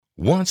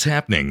What's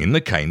happening in the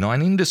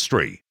canine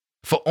industry?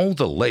 For all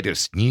the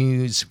latest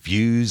news,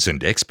 views,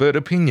 and expert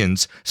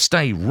opinions,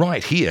 stay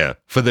right here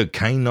for the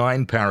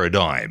Canine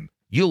Paradigm.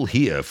 You'll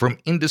hear from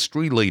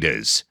industry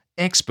leaders,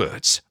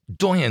 experts,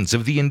 doyens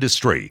of the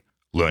industry,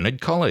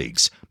 learned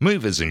colleagues,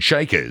 movers and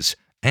shakers,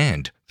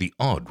 and the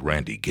odd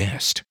randy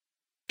guest.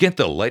 Get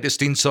the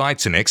latest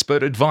insights and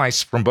expert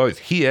advice from both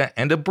here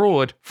and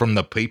abroad from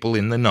the people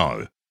in the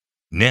know.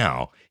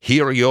 Now,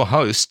 here are your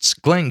hosts,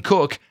 Glenn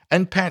Cook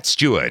and Pat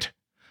Stewart.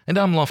 And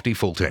I'm Lofty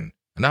Fulton,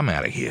 and I'm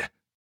out of here.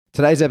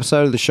 Today's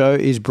episode of the show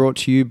is brought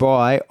to you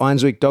by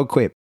Einswick Dog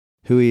Quip,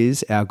 who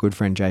is our good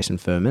friend Jason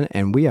Furman,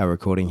 and we are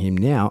recording him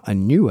now a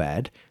new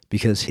ad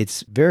because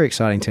it's very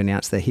exciting to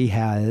announce that he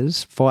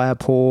has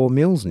Firepaw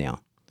Mills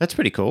now. That's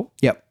pretty cool.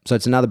 Yep. So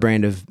it's another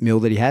brand of mill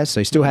that he has. So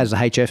he still has the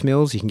HF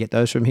mills. You can get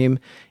those from him.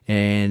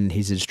 And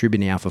he's a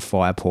distributor now for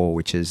Firepaw,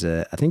 which is,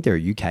 I think they're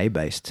a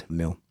UK-based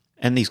mill.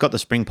 And he's got the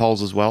spring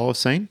poles as well, I've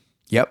seen.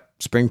 Yep.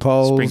 Spring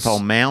poles. Spring pole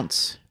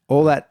mounts.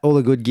 All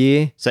the good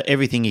gear. So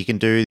everything you can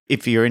do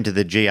if you're into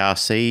the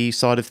GRC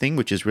side of thing,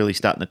 which is really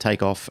starting to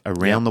take off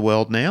around the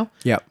world now.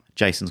 Yep.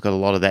 Jason's got a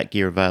lot of that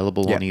gear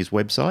available on his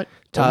website.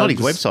 Well, not his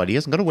website. He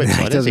hasn't got a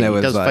website. He doesn't have a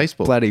website. He does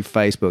Facebook. Bloody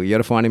Facebook. You got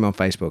to find him on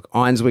Facebook.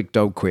 Einswick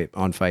Dog Quip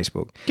on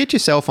Facebook. Get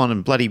yourself on a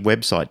bloody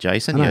website,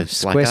 Jason. I know,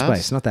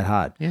 Squarespace. Not that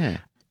hard. Yeah.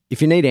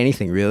 If you need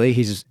anything, really,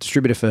 he's a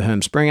distributor for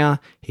Herm Springer.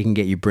 He can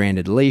get you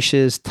branded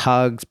leashes,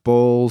 tugs,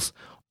 balls.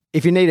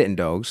 If you need it in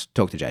dogs,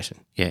 talk to Jason.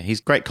 Yeah, he's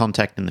great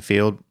contact in the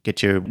field.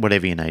 Get you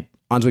whatever you need.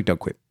 Einswick Dog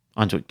Quip.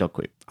 Einswick Dog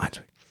Quip.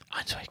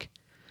 Einswick.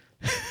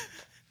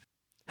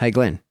 Hey,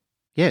 Glenn.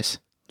 Yes.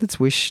 Let's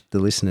wish the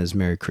listeners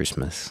Merry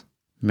Christmas.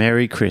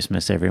 Merry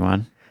Christmas,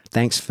 everyone.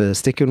 Thanks for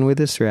sticking with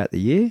us throughout the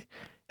year.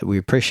 We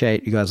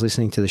appreciate you guys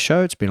listening to the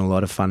show. It's been a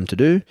lot of fun to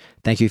do.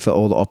 Thank you for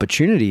all the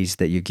opportunities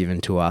that you've given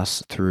to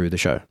us through the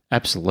show.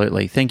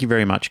 Absolutely. Thank you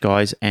very much,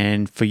 guys.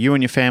 And for you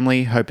and your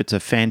family, hope it's a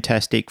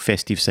fantastic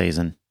festive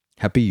season.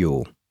 Happy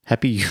Yule.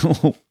 Happy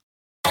Yule.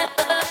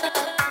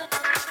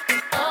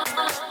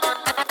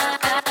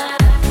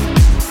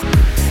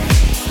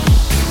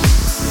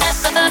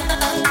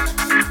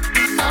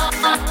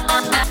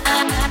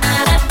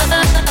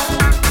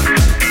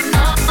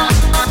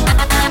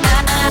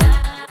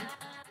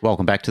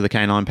 Welcome back to the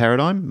Canine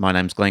Paradigm. My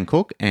name's Glenn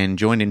Cook, and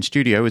joined in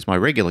studio is my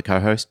regular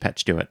co-host, Pat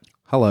Stewart.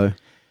 Hello.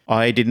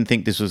 I didn't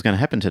think this was going to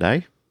happen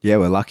today. Yeah,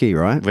 we're lucky,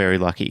 right? Very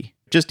lucky.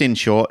 Just in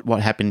short,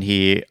 what happened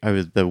here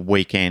over the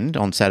weekend,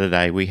 on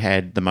Saturday, we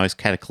had the most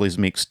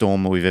cataclysmic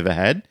storm we've ever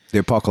had. The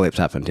apocalypse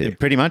happened here.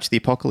 Pretty much the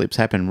apocalypse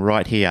happened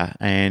right here,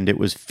 and it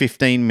was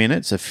 15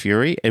 minutes of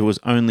fury. It was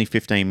only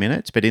 15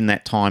 minutes, but in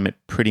that time, it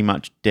pretty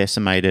much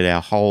decimated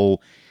our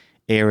whole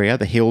area.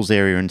 The hills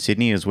area in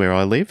Sydney is where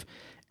I live.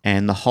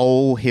 And the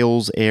whole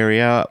hills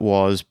area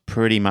was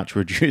pretty much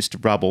reduced to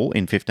rubble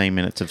in 15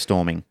 minutes of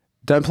storming.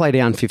 Don't play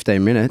down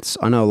 15 minutes.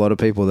 I know a lot of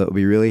people that would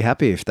be really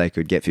happy if they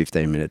could get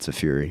 15 minutes of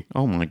fury.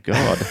 Oh, my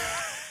God. Do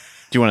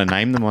you want to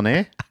name them on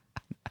air?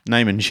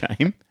 Name and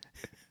shame?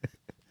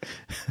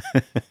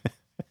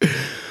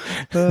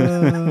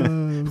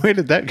 Where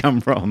did that come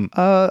from?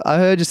 I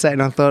heard you say it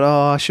and I thought,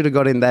 I should have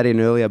got that in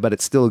earlier, but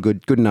it's still a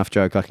good enough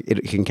joke.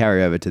 It can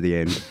carry over to the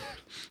end.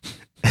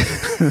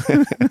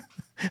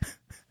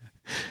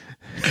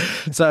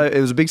 So it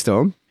was a big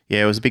storm?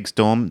 Yeah, it was a big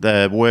storm,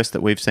 the worst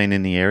that we've seen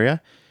in the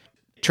area.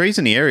 Trees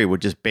in the area were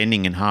just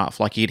bending in half,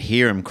 like you'd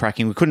hear them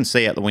cracking. We couldn't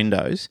see out the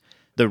windows.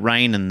 The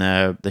rain and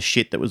the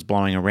shit that was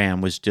blowing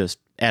around was just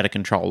out of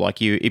control.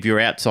 Like if you were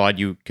outside,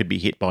 you could be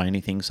hit by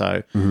anything.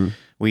 So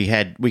we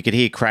could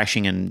hear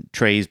crashing and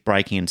trees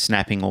breaking and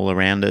snapping all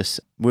around us.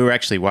 We were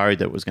actually worried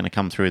that it was going to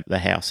come through the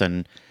house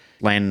and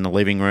land in the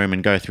living room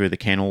and go through the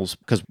kennels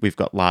because we've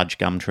got large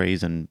gum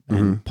trees and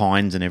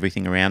pines and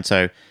everything around.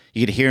 So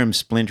you could hear them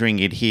splintering.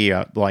 You'd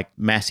hear like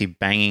massive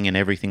banging and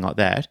everything like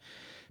that.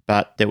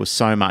 But there was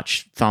so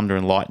much thunder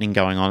and lightning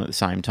going on at the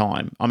same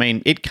time. I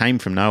mean, it came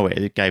from nowhere.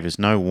 It gave us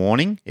no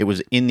warning. It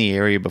was in the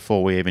area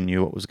before we even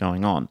knew what was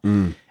going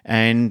on.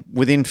 And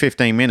within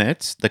 15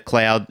 minutes, the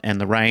cloud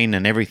and the rain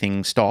and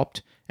everything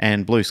stopped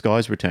and blue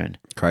skies returned.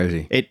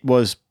 Crazy. It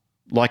was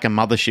like a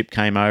mothership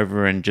came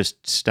over and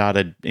just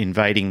started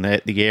invading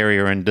the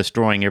area and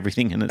destroying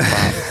everything in its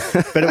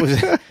path. But it was,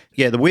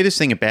 the weirdest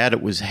thing about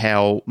it was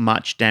how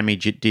much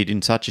damage it did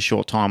in such a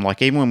short time.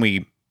 Like even when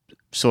we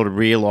sort of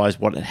realised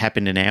what had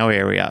happened in our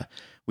area,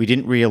 we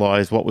didn't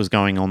realise what was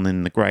going on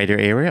in the greater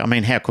area. I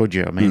mean, how could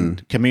you? I mean,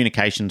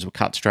 communications were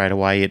cut straight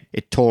away.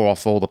 It tore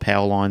off all the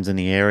power lines in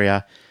the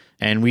area.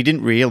 And we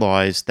didn't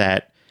realise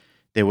that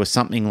there was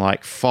something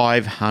like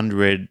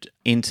 500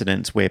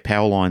 incidents where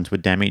power lines were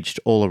damaged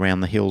all around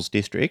the Hills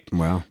district.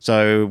 Wow.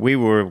 So we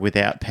were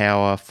without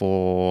power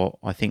for,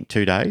 I think,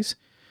 2 days.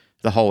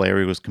 The whole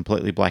area was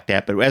completely blacked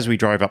out. But as we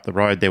drove up the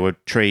road, there were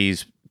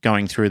trees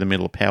going through the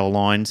middle of power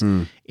lines.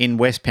 In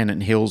West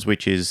Pennant Hills,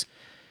 which is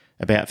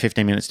about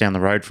 15 minutes down the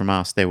road from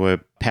us, there were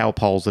power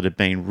poles that had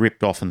been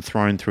ripped off and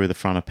thrown through the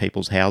front of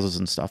people's houses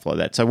and stuff like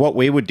that. So what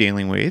we were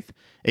dealing with,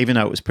 even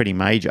though it was pretty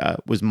major,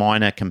 was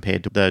minor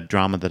compared to the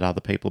drama that other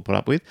people put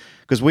up with,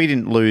 because we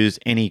didn't lose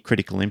any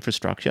critical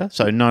infrastructure.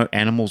 So no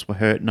animals were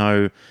hurt,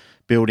 no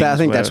buildings. But I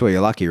think were, that's where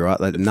you're lucky, right?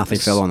 That nothing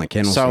fell on the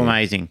kennels. So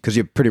amazing. Because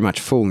you're pretty much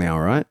full now,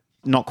 right?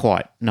 Not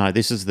quite. No,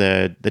 this is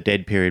the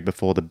dead period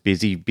before the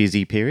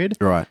busy period.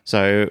 Right.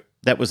 So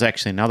that was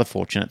actually another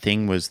fortunate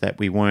thing, was that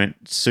we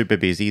weren't super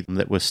busy,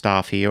 that were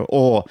staff here.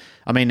 Or,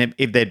 I mean,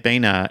 if there'd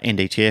been a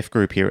NDTF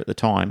group here at the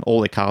time,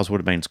 all their cars would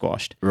have been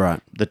squashed.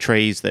 Right. The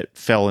trees that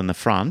fell in the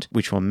front,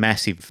 which were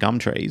massive gum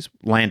trees,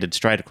 landed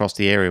straight across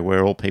the area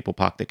where all people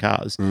parked their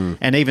cars.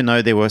 And even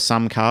though there were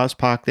some cars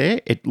parked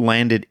there, it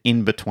landed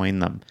in between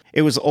them.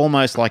 It was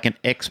almost like an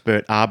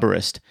expert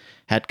arborist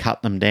had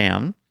cut them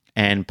down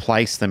and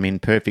placed them in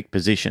perfect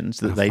positions.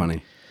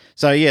 Funny.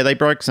 So, yeah, they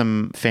broke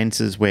some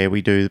fences where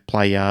we do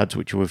play yards,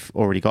 which we've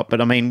already got.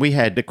 But, I mean, we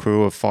had a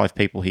crew of 5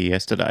 people here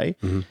yesterday.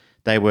 Mm-hmm.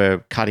 They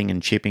were cutting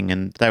and chipping,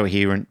 and they were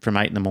here from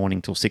 8 in the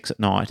morning till 6 at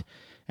night.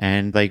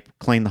 And they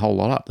cleaned the whole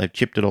lot up. They've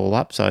chipped it all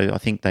up. So I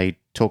think they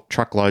took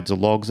truckloads of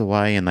logs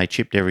away and they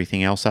chipped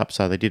everything else up.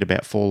 So they did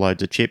about 4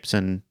 loads of chips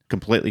and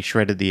completely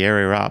shredded the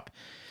area up.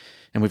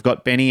 And we've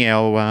got Benny,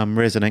 our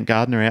resident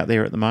gardener, out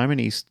there at the moment.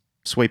 He's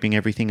sweeping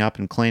everything up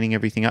and cleaning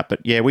everything up.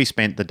 But, yeah, we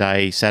spent the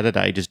day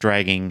Saturday just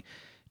dragging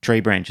tree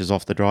branches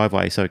off the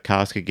driveway so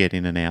cars could get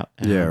in and out.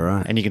 Yeah,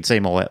 right. And you can see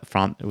them all out the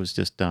front. It was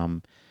just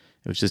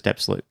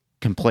absolute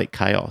complete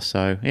chaos.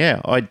 So, yeah,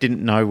 I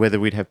didn't know whether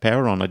we'd have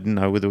power on. I didn't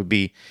know whether we'd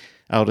be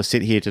able to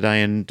sit here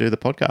today and do the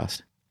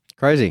podcast.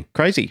 Crazy.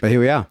 But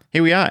here we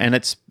are. And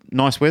it's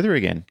nice weather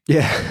again.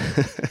 Yeah,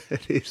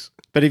 it is.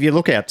 But if you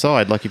look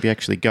outside, like if you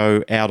actually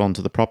go out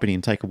onto the property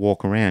and take a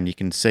walk around, you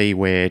can see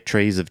where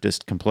trees have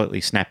just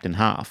completely snapped in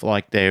half.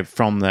 Like they're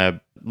from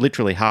the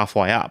literally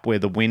halfway up where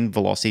the wind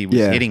velocity was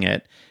hitting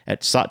it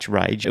at such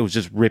rage, it was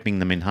just ripping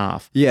them in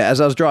half. Yeah, as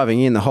I was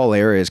driving in, the whole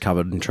area is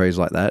covered in trees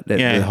like that.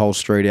 The whole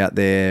street out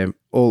there,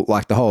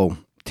 the whole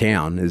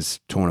town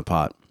is torn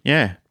apart.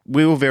 Yeah,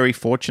 we were very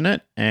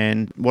fortunate.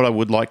 And what I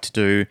would like to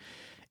do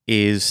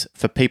is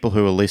for people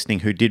who are listening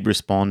who did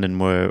respond and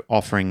were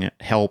offering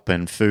help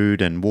and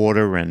food and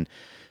water, and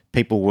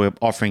people were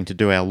offering to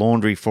do our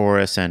laundry for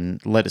us and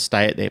let us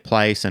stay at their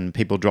place, and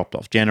people dropped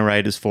off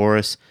generators for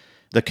us.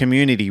 The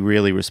community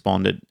really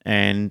responded.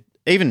 And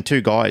even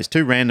 2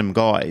 random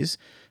guys,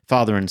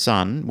 father and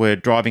son, were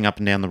driving up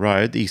and down the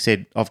road. He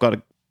said, I've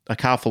got a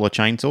car full of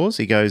chainsaws.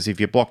 He goes,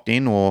 if you're blocked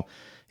in or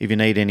if you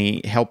need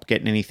any help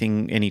getting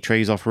any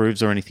trees off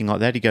roofs or anything like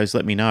that, he goes,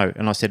 let me know.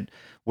 And I said,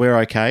 we're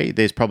okay.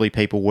 There's probably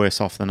people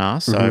worse off than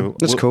us. So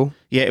that's cool.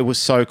 Yeah, it was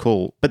so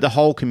cool. But the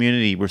whole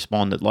community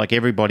responded. Like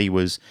everybody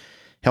was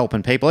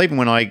helping people. Even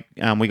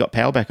when we got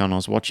power back on, I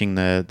was watching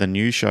the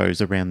news shows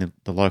around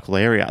the local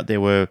area. There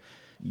were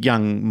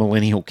young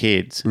millennial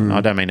kids. I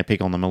don't mean to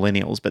pick on the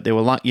millennials, but there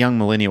were young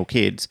millennial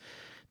kids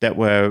that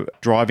were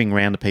driving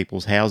around to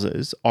people's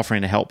houses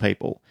offering to help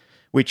people,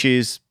 which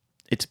is,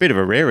 it's a bit of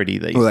a rarity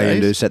these days. All they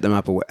can do is set them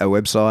up a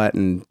website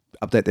and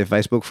update their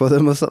Facebook for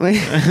them or something.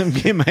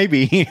 Yeah,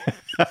 maybe.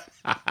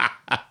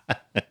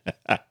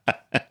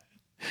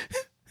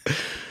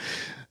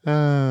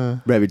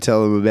 Maybe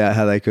tell them about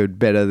how they could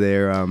better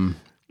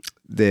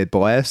their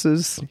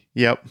biases.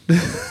 Yep.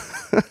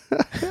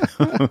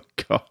 Oh,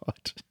 God.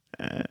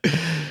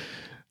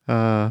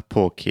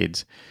 Poor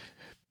kids.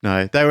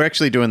 No, they were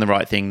actually doing the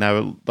right thing. They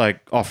were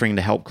like offering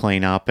to help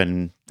clean up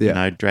and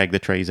drag the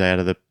trees out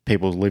of the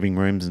people's living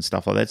rooms and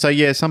stuff like that. So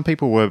yeah, some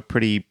people were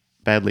pretty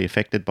badly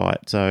affected by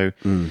it. So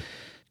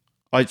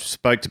I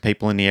spoke to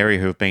people in the area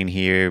who have been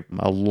here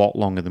a lot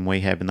longer than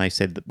we have, and they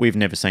said that we've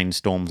never seen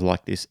storms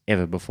like this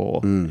ever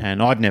before.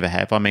 And I've never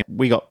have. I mean,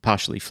 we got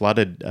partially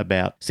flooded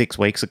about 6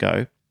 weeks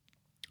ago,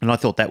 and I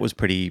thought that was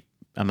pretty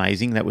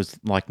amazing. That was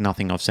like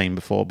nothing I've seen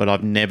before, but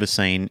I've never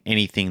seen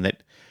anything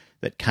that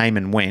came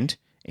and went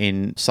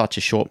in such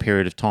a short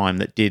period of time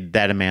that did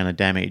that amount of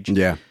damage.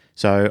 Yeah.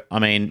 So, I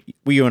mean,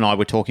 you and I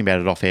were talking about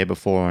it off air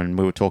before, and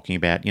we were talking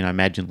about,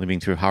 imagine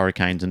living through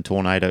hurricanes and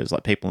tornadoes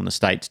like people in the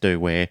States do,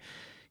 where,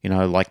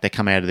 like they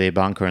come out of their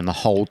bunker and the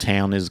whole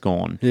town is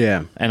gone.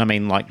 Yeah. And I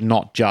mean, like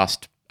not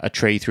just a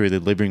tree through the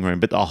living room,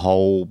 but the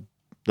whole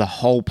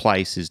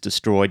place is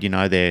destroyed.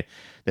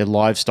 Their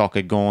livestock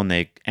are gone,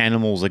 their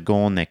animals are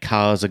gone, their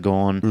cars are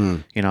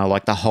gone.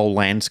 Like the whole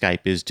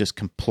landscape is just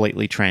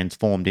completely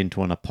transformed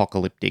into an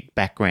apocalyptic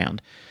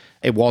background.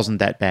 It wasn't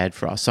that bad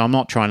for us. So I'm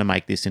not trying to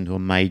make this into a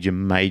major,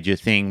 major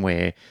thing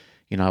where,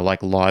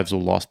 like lives were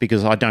lost,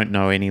 because I don't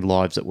know any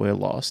lives that were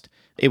lost.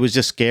 It was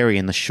just scary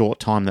in the short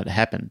time that it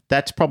happened.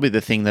 That's probably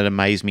the thing that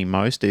amazed me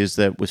most, is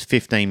that it was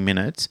 15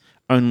 minutes,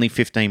 only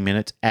 15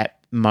 minutes at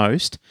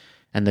most,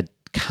 and the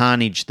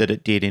carnage that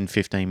it did in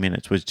 15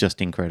 minutes was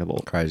just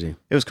incredible. Crazy.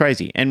 It was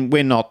crazy. And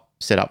we're not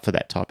set up for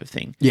that type of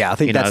thing. Yeah, I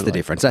think that's the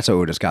difference. That's what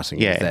we're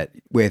discussing. Yeah. Is that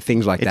where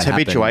things like that happen.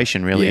 It's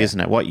habituation, really, isn't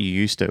it? What you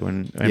used to.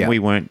 And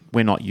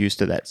we're not used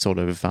to that sort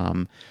of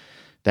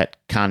that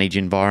carnage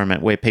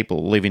environment where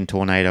people live in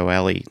Tornado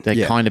Alley.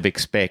 They kind of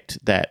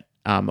expect that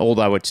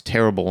although it's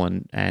terrible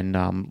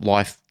and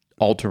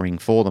life-altering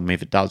for them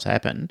if it does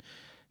happen,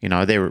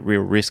 they're at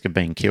real risk of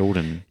being killed.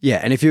 And Yeah,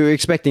 and if you're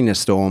expecting a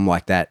storm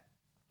like that,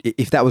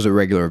 if that was a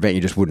regular event,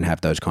 you just wouldn't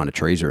have those kind of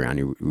trees around.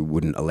 You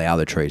wouldn't allow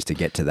the trees to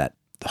get to that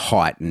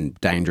height and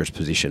dangerous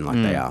position like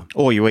they are.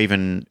 Or you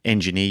even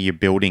engineer your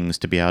buildings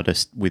to be able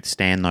to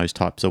withstand those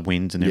types of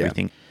winds and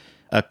everything.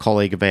 A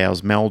colleague of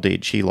ours, Mel,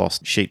 did. She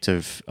lost sheets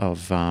of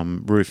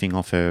roofing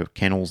off her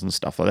kennels and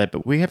stuff like that,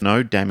 but we have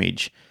no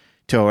damage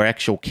to our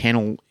actual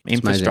kennel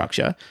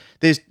infrastructure.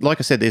 There's, like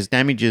I said, there's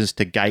damages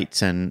to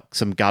gates and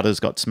some gutters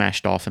got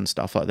smashed off and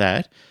stuff like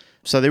that.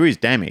 So there is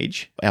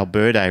damage. Our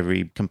bird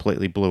aviary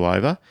completely blew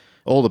over.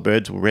 All the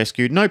birds were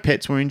rescued. No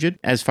pets were injured.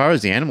 As far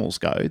as the animals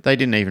go, they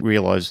didn't even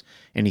realise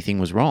anything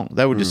was wrong.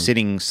 They were just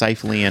sitting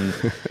safely and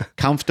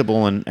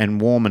comfortable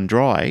and warm and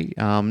dry.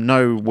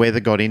 No weather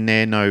got in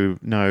there. No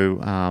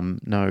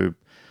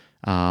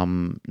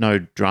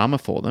drama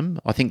for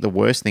them. I think the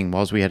worst thing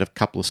was we had a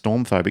couple of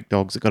storm-phobic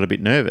dogs that got a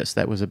bit nervous.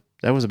 That was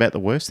about the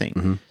worst thing.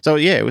 Mm-hmm. So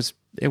yeah,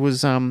 it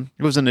was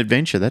an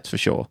adventure, that's for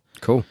sure.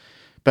 Cool.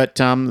 But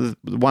the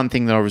one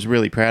thing that I was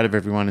really proud of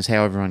everyone is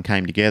how everyone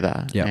came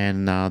together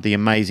and the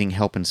amazing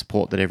help and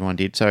support that everyone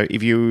did. So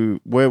if you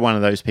were one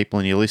of those people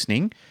and you're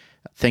listening,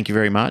 thank you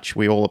very much.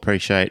 We all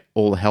appreciate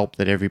all the help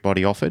that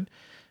everybody offered.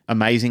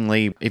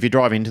 Amazingly, if you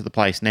drive into the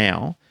place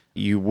now,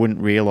 you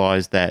wouldn't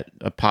realise that,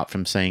 apart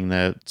from seeing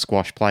the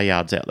squash play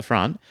yards out the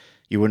front,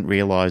 you wouldn't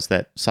realise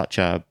that such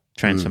a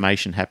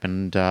transformation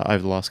happened over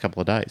the last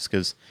couple of days,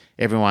 because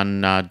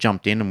everyone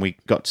jumped in and we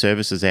got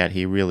services out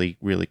here really,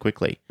 really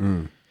quickly.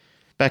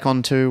 Back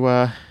onto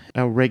our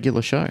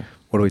regular show.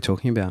 What are we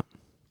talking about?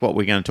 What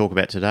we're going to talk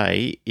about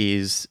today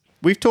is,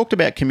 we've talked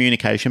about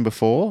communication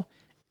before,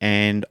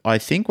 and I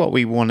think what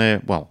we want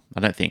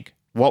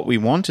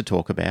to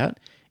talk about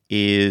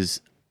is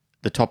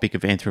the topic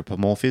of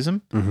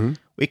anthropomorphism. Mm-hmm.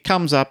 It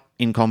comes up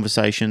in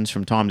conversations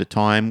from time to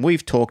time.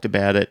 We've talked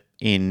about it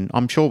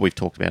I'm sure we've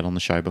talked about it on the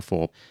show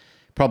before,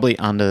 probably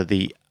under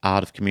the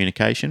art of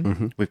communication.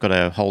 Mm-hmm. We've got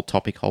a whole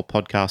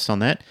podcast on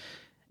that.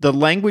 The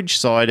language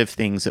side of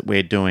things that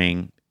we're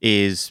doing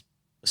is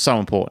so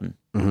important.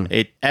 Mm-hmm.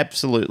 It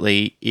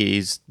absolutely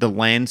is the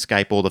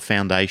landscape or the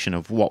foundation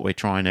of what we're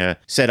trying to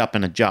set up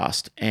and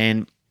adjust.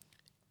 And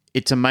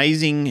it's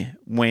amazing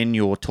when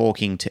you're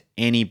talking to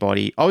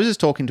anybody. I was just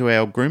talking to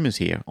our groomers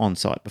here on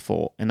site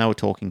before, and they were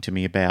talking to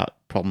me about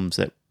problems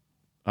that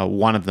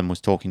one of them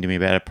was talking to me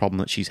about a problem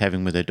that she's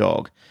having with her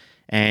dog.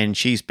 And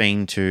she's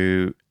been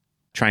to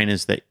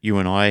trainers that you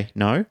and I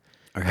know.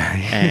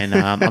 Okay. And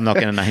I'm not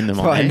going to name them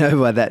on I there. know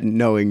by that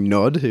knowing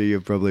nod who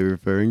you're probably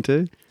referring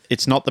to.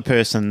 It's not the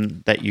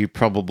person that you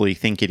probably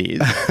think it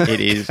is. It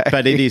is,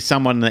 but it is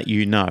someone that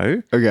you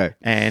know. Okay.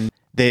 And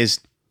there's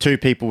two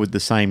people with the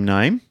same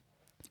name.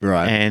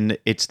 Right. And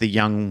it's the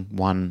young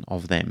one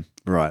of them.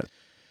 Right.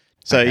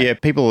 So, yeah,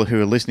 people who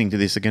are listening to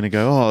this are going to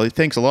go, oh,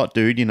 thanks a lot,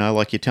 dude.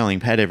 Like you're telling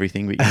Pat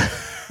everything. But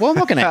well, I'm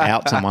not going to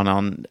out someone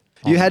on...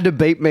 You had to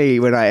beat me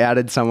when I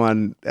outed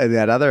someone in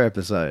that other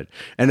episode.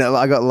 And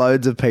I got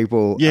loads of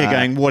people...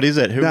 going, what is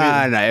it? Who no,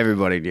 is it? No,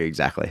 everybody knew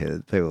exactly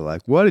who. People were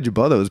like, why did you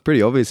bother? It was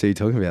pretty obvious who you're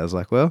talking about. I was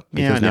like, well,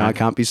 because now I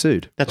can't be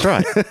sued. That's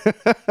right.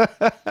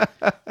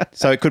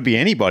 So it could be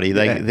anybody.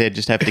 They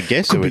just have to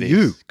guess who it is.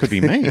 You. Could be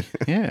me.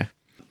 Yeah.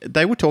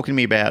 They were talking to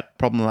me about a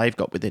problem they've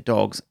got with their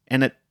dogs,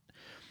 and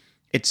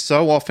it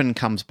so often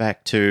comes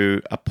back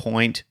to a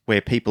point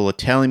where people are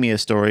telling me a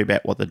story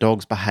about what the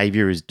dog's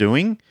behavior is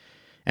doing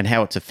and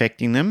how it's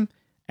affecting them.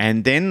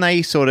 And then they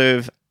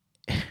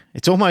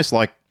it's almost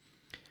like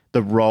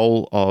the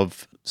role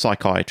of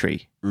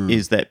psychiatry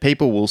is that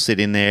people will sit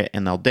in there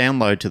and they'll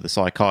download to the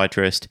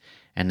psychiatrist.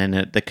 And then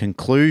at the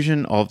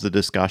conclusion of the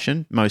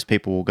discussion, most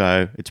people will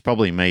go, it's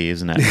probably me,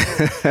 isn't it?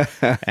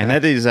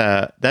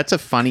 And that's a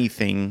funny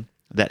thing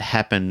that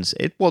happens.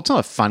 It's not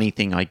a funny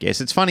thing, I guess.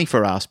 It's funny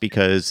for us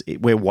because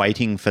we're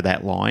waiting for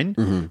that line.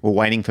 Mm-hmm. We're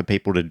waiting for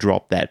people to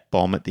drop that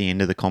bomb at the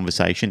end of the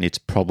conversation. It's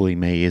probably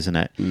me, isn't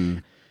it?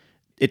 Mm.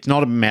 It's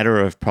not a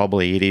matter of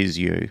probably, it is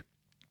you.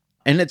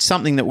 And it's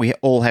something that we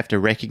all have to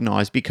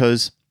recognize,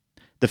 because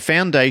the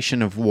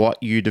foundation of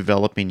what you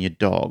develop in your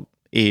dog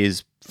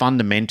is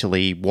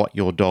fundamentally what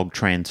your dog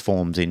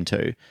transforms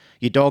into.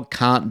 Your dog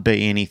can't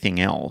be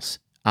anything else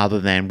other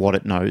than what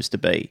it knows to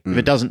be. If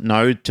it doesn't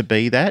know to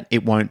be that,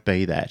 it won't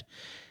be that.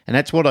 And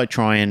that's what I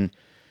try and...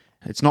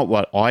 It's not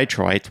what I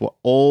try, it's what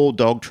all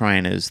dog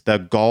trainers, the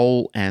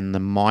goal and the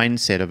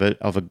mindset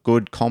of a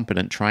good,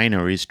 competent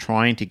trainer is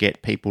trying to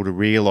get people to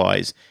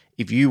realize,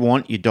 if you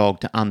want your dog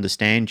to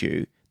understand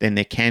you, then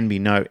there can be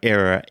no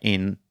error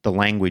in the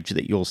language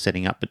that you're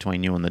setting up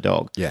between you and the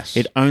dog. Yes.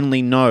 It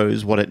only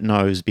knows what it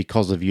knows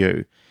because of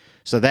you.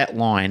 So that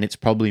line, it's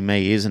probably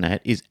me, isn't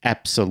it, is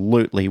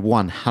absolutely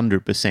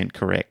 100%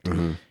 correct.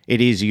 Mm-hmm. It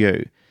is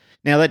you.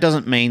 Now, that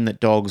doesn't mean that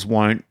dogs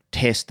won't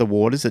test the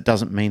waters. It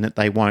doesn't mean that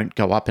they won't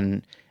go up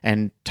and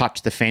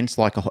touch the fence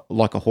like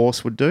a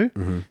horse would do.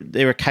 Mm-hmm.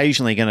 They're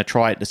occasionally going to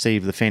try it to see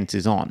if the fence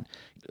is on.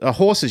 A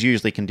horse is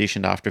usually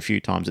conditioned after a few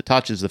times it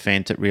touches the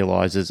fence, it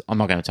realizes, I'm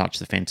not going to touch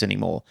the fence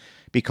anymore,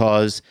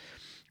 because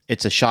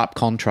It's a sharp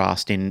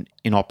contrast in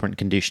operant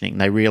conditioning.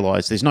 They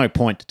realise there's no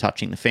point to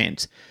touching the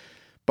fence.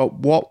 But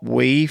what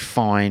we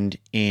find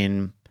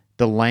in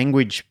the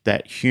language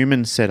that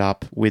humans set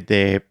up with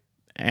their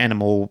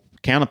animal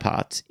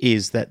counterparts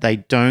is that they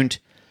don't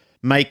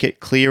make it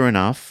clear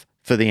enough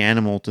for the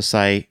animal to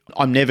say,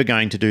 I'm never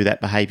going to do that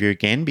behavior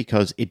again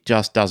because it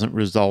just doesn't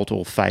result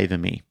or favour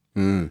me.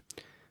 I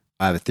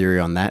have a theory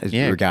on that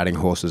regarding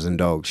horses and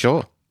dogs.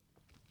 Sure.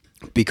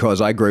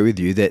 Because I agree with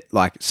you that,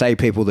 like, say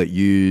people that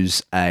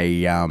use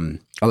a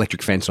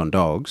electric fence on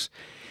dogs,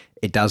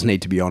 it does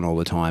need to be on all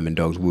the time and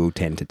dogs will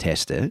tend to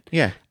test it.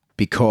 Yeah.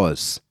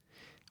 Because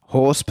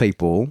horse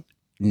people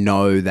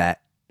know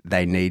that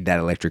they need that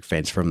electric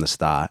fence from the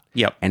start.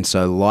 Yep. And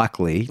so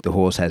likely the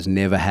horse has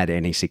never had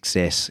any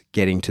success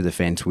getting to the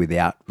fence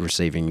without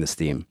receiving the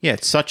stim. Yeah,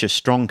 it's such a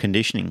strong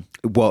conditioning.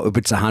 Well,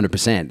 it's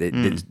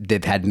 100%.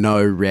 They've had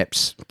no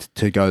reps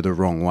to go the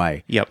wrong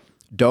way. Yep.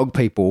 Dog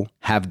people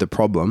have the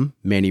problem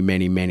many,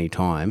 many, many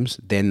times.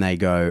 Then they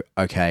go,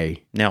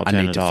 okay, Now I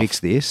need to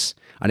fix this.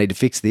 I need to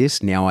fix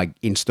this. Now I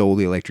install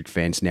the electric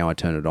fence. Now I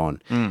turn it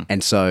on.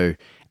 And so...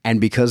 And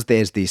because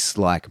there's this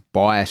like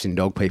bias in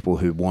dog people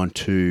who want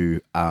to,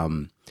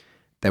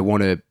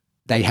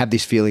 they have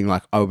this feeling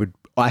like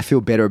I feel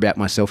better about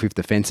myself if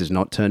the fence is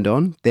not turned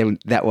on. Then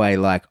that way,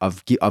 like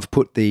I've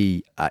put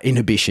the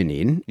inhibition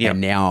in, and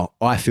now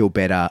I feel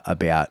better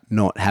about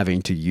not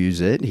having to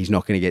use it. He's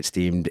not going to get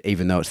stimmed,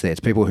 even though it's there.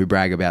 It's people who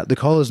brag about the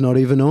collar's not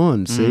even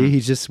on. See,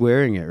 he's just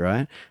wearing it,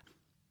 right?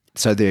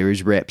 So there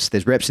is reps.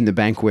 There's reps in the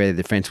bank where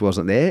the fence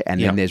wasn't there, and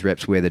then there's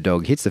reps where the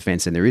dog hits the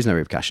fence and there is no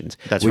repercussions.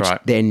 That's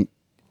right. Then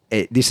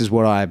this is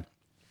what I'm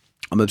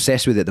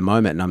obsessed with at the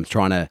moment,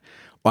 and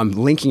I'm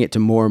linking it to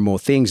more and more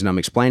things, and I'm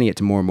explaining it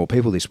to more and more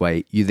people this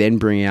way. You then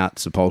bring out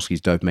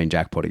Sapolsky's dopamine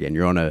jackpot again.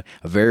 You're on a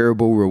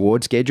variable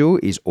reward schedule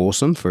is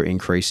awesome for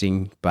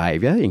increasing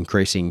behavior,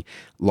 increasing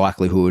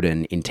likelihood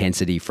and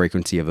intensity,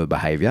 frequency of a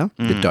behavior,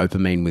 the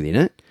dopamine within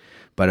it.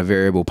 But a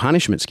variable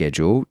punishment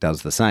schedule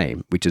does the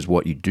same, which is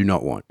what you do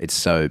not want. It's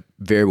so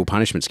variable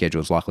punishment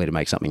schedule is likely to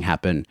make something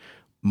happen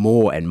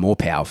more and more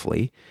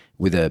powerfully.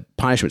 With a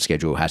punishment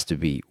schedule, it has to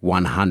be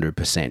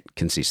 100%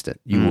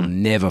 consistent. You will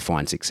never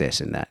find success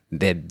in that.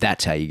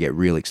 That's how you get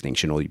real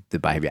extinction, or the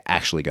behavior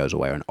actually goes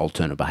away, or an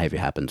alternate behavior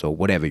happens, or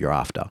whatever you're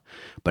after.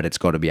 But it's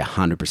got to be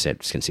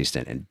 100%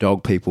 consistent. And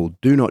dog people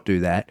do not do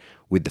that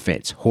with the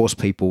fence. Horse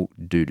people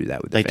do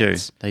that with the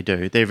fence. They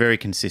do. They're very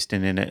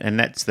consistent in it. And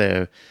that's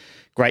the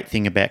great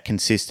thing about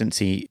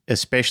consistency,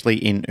 especially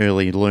in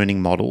early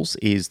learning models,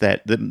 is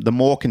that the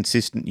more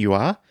consistent you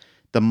are,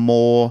 the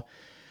more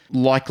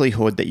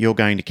likelihood that you're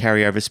going to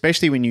carry over,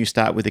 especially when you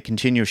start with a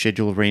continuous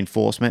schedule of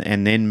reinforcement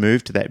and then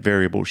move to that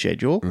variable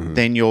schedule,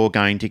 then you're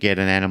going to get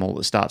an animal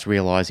that starts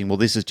realizing, well,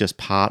 this is just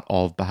part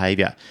of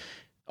behavior.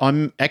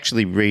 I'm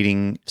actually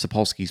reading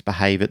Sapolsky's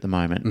Behave at the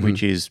moment,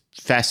 which is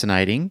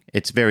fascinating.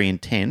 It's very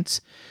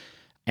intense.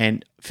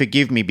 And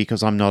forgive me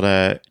because I'm not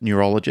a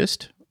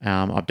neurologist.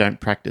 I don't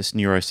practice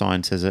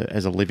neuroscience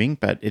as a living,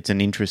 but it's an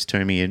interest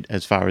to me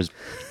as far as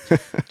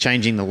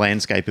changing the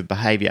landscape of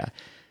behavior.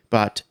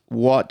 But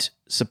what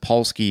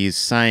Sapolsky is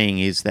saying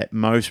is that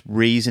most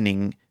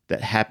reasoning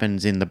that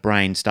happens in the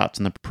brain starts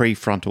in the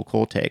prefrontal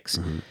cortex.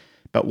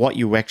 But what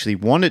you actually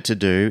want it to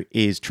do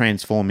is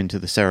transform into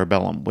the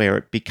cerebellum, where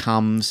it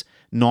becomes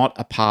not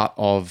a part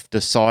of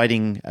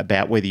deciding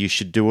about whether you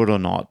should do it or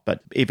not.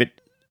 But if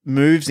it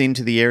moves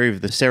into the area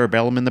of the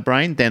cerebellum in the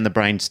brain, then the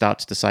brain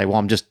starts to say,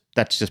 well,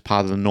 that's just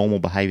part of the normal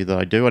behavior that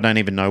I do. I don't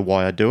even know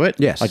why I do it.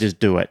 Yes. I just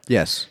do it.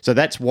 Yes. So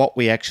that's what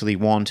we actually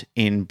want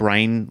in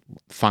brain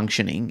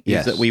functioning,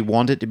 is that we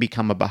want it to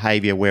become a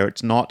behavior where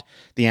it's not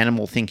the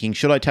animal thinking,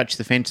 should I touch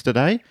the fence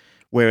today?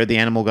 Where the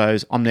animal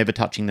goes, I'm never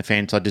touching the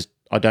fence.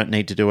 I don't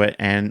need to do it.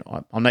 And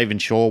I'm not even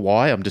sure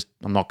why. I'm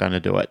not going to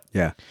do it.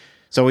 Yeah.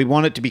 So we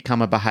want it to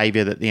become a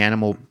behavior that the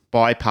animal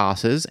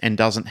bypasses and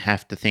doesn't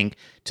have to think,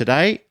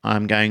 today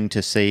I'm going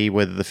to see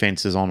whether the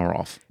fence is on or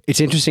off.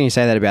 It's interesting you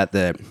say that about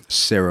the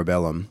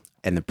cerebellum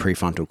and the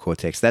prefrontal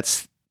cortex.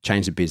 That's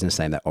changed the business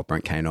name, that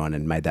Operant Canine,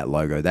 and made that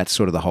logo. That's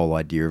sort of the whole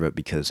idea of it,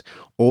 because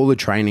all the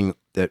training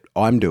that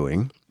I'm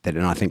doing,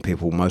 and I think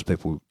most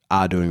people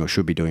are doing or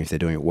should be doing if they're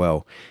doing it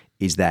well,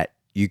 is that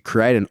you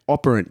create an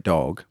operant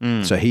dog.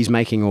 So he's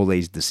making all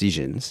these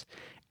decisions.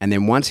 And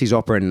then once he's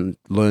operant and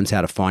learns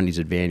how to find his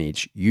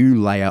advantage,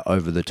 you layer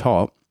over the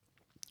top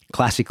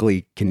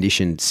classically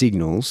conditioned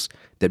signals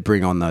that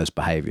bring on those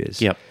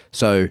behaviors. Yep.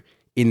 So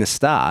in the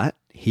start,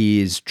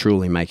 he is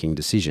truly making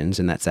decisions,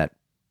 and that's that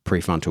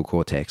prefrontal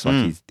cortex.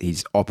 Like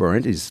he's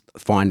operant, is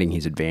finding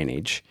his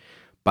advantage.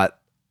 But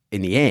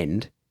in the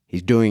end,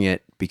 he's doing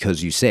it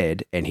because you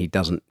said, and he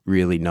doesn't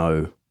really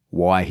know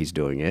why he's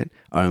doing it,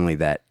 only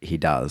that he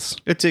does.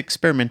 It's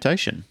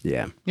experimentation.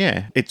 Yeah.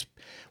 Yeah. It's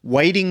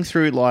wading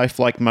through life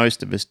like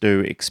most of us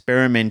do,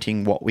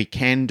 experimenting what we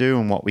can do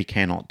and what we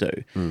cannot do.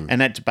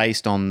 And that's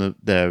based on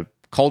the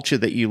culture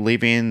that you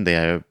live in,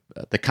 the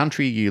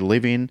country you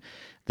live in,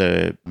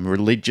 the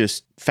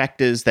religious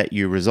factors that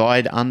you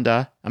reside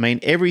under. I mean,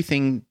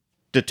 everything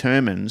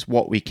determines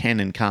what we can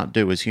and can't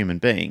do as human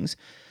beings.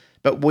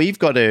 But we've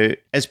got to,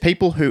 as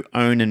people who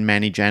own and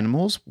manage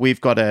animals,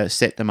 we've got to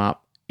set them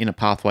up in a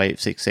pathway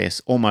of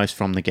success almost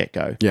from the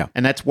get-go. Yeah.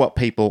 And that's what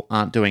people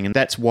aren't doing. And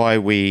that's why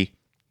we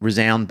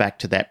resound back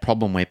to that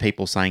problem where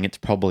people saying it's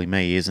probably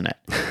me, isn't it?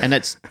 And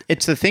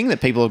it's the thing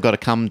that people have got to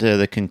come to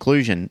the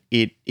conclusion.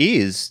 It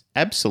is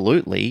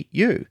absolutely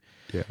you.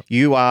 Yeah.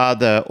 You are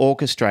the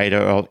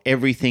orchestrator of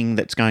everything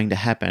that's going to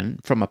happen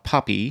from a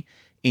puppy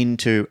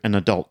into an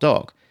adult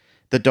dog.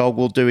 The dog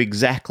will do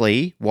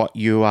exactly what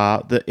you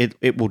are.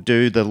 It will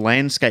do the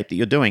landscape that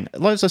you're doing.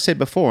 As I said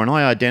before, and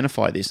I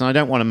identify this, and I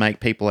don't want to make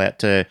people out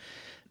to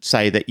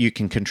say that you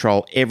can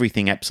control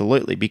everything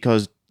absolutely,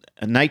 because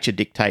nature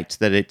dictates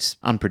that it's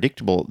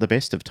unpredictable at the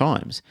best of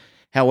times.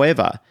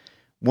 However,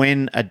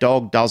 when a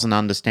dog doesn't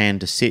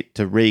understand to sit,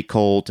 to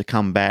recall, to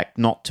come back,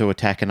 not to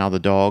attack another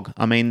dog,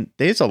 I mean,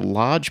 there's a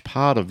large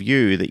part of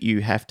you that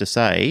you have to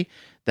say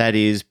that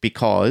is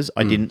because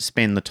I didn't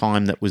spend the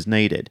time that was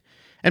needed.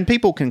 And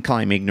people can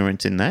claim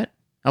ignorance in that.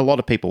 A lot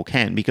of people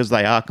can, because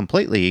they are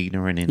completely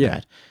ignorant in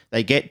that.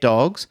 They get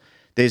dogs.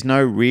 There's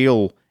no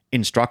real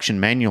instruction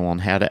manual on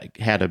how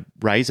to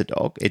raise a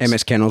dog. It's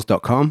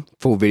mskennels.com,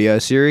 full video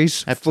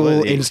series,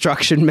 Absolutely. full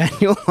instruction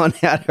manual on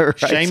how to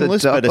raise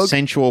shameless a dog. but a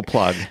sensual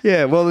plug.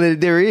 Yeah, well,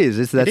 there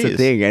is. That's It the is.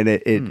 thing. And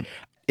it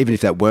even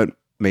if that weren't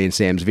me and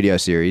Sam's video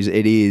series,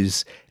 it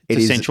is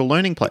Essential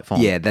learning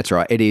platform. Yeah, that's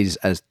right. It is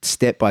a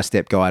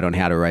step-by-step guide on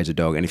how to raise a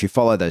dog. And if you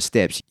follow those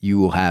steps, you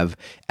will have,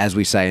 as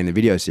we say in the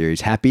video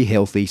series, happy,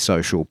 healthy,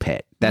 social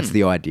pet. That's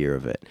the idea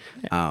of it.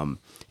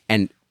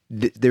 And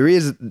there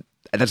is,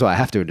 that's why I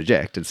have to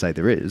interject and say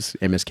there is,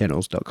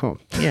 mskennels.com.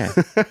 Yeah.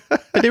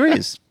 But there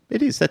is.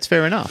 It is. That's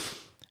fair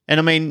enough. And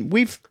I mean,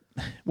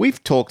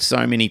 we've talked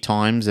so many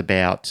times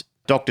about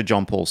Dr.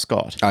 John Paul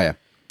Scott. Oh, yeah.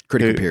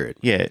 Critical period.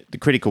 Yeah, the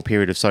critical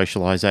period of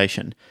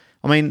socialization.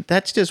 I mean,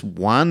 that's just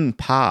one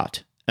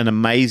part, an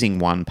amazing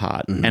one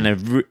part, and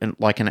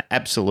an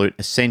absolute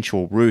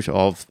essential root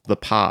of the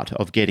part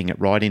of getting it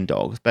right in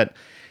dogs. But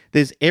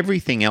there's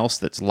everything else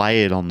that's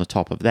layered on the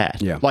top of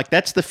that. Yeah. Like,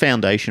 that's the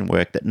foundation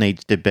work that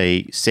needs to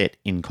be set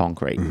in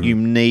concrete. You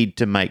need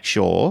to make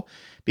sure,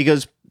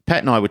 because Pat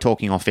and I were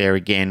talking off air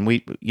again.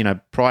 We,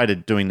 prior to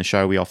doing the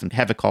show, we often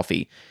have a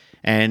coffee,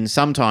 and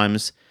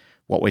sometimes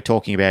what we're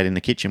talking about in the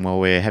kitchen while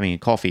we're having a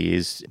coffee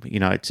is,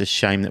 it's a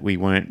shame that we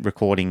weren't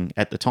recording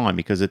at the time,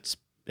 because it's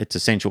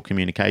essential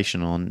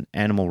communication on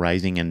animal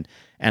raising and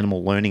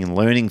animal learning and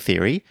learning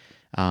theory.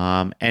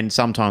 And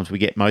sometimes we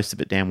get most of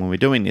it down when we're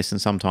doing this,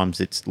 and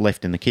sometimes it's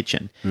left in the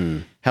kitchen.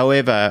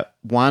 However,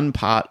 one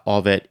part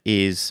of it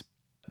is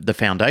the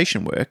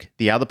foundation work.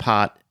 The other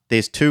part,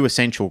 there's two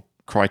essential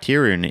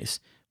criteria in this.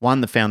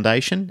 One, the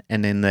foundation,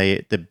 and then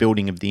the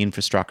building of the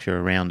infrastructure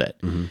around it.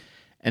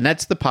 And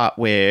that's the part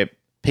where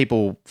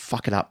people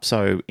fuck it up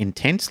so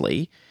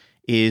intensely,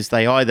 is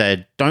they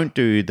either don't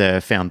do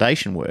the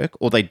foundation work,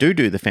 or they do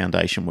the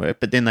foundation work,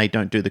 but then they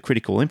don't do the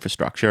critical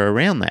infrastructure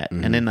around that.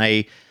 And then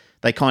they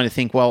kind of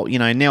think, well,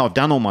 now I've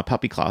done all my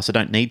puppy class, I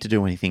don't need to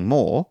do anything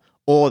more.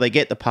 Or they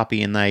get the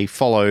puppy and they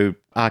follow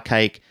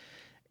archaic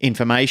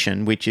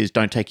information, which is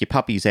don't take your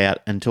puppies out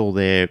until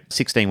they're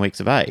 16 weeks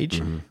of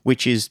age,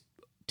 which is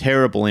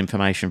terrible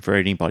information for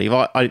anybody.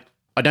 I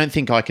don't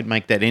think I could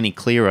make that any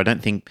clearer. I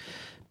don't think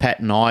Pat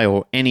and I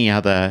or any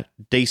other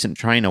decent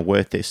trainer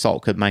worth their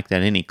salt could make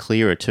that any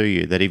clearer to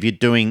you, that if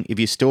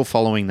you're still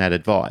following that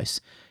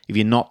advice, if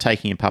you're not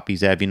taking your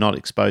puppies out, if you're not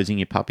exposing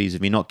your puppies,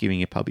 if you're not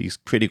giving your puppies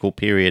critical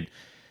period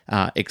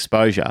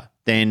exposure,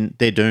 then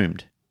they're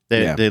doomed.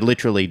 They're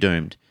literally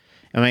doomed.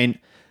 I mean,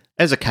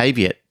 as a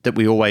caveat that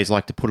we always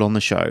like to put on the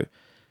show,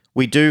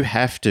 we do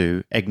have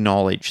to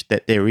acknowledge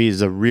that there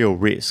is a real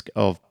risk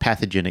of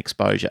pathogen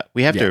exposure.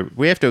 We have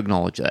to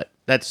acknowledge that.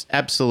 That's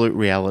absolute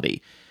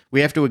reality. We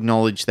have to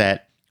acknowledge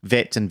that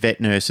vets and vet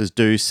nurses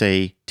do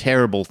see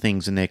terrible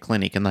things in their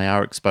clinic, and they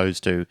are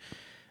exposed to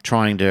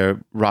trying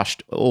to rush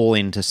all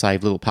in to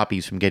save little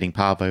puppies from getting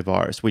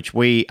parvovirus, which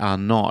we are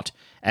not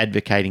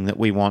advocating that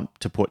we want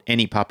to put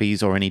any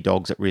puppies or any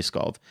dogs at risk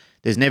of.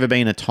 There's never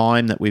been a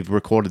time that we've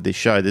recorded this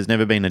show, there's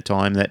never been a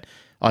time that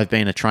I've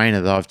been a trainer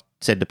that I've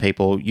said to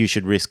people, you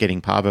should risk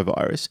getting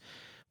parvovirus.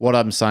 What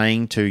I'm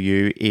saying to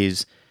you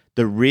is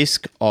the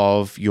risk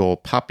of your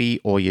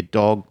puppy or your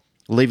dog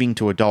living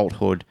to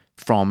adulthood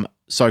from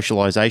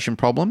socialization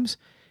problems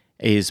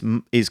is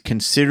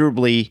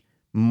considerably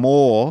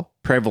more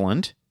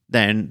prevalent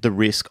than the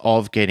risk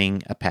of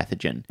getting a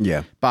pathogen.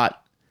 Yeah.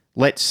 But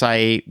let's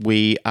say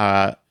we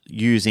are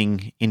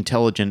using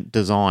intelligent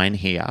design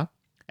here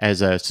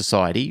as a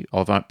society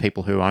of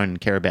people who own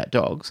and care about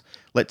dogs.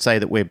 Let's say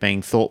that we're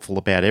being thoughtful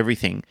about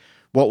everything.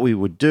 What we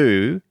would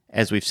do,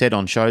 as we've said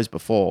on shows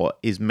before,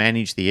 is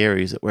manage the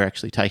areas that we're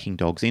actually taking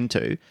dogs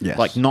into. Yes.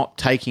 Like not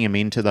taking them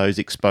into those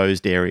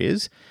exposed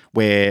areas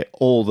where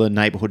all the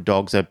neighborhood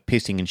dogs are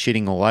pissing and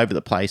shitting all over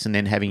the place, and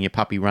then having your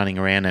puppy running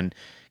around and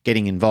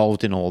getting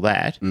involved in all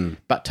that.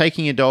 But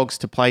taking your dogs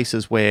to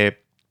places where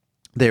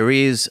there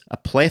is a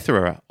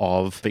plethora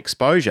of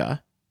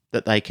exposure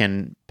that they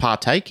can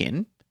partake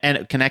in, and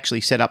it can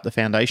actually set up the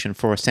foundation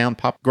for a sound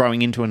pup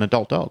growing into an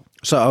adult dog.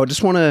 So I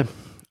want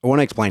to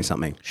explain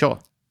something. Sure.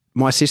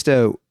 my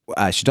sister,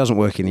 she doesn't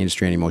work in the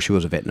industry anymore. She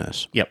was a vet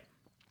nurse. Yep.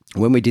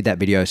 When we did that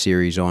video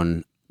series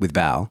with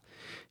Val,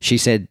 she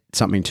said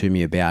something to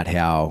me about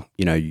how,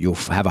 you'll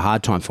have a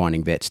hard time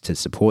finding vets to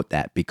support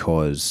that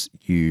because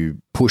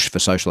you push for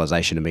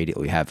socialization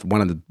immediately.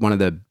 One of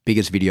the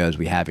biggest videos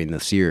we have in the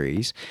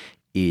series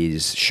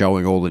is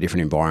showing all the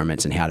different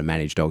environments and how to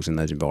manage dogs in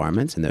those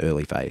environments in the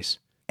early phase.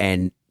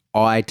 And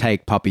I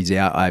take puppies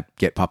out. I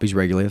get puppies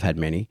regularly. I've had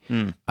many.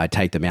 I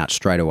take them out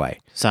straight away.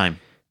 Same.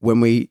 When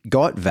we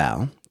got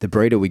Val, the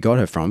breeder we got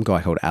her from, a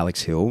guy called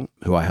Alex Hill,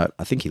 who I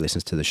think he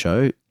listens to the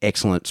show,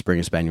 excellent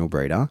Springer Spaniel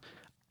breeder.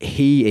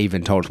 He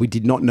even told us, we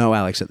did not know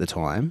Alex at the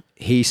time.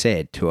 He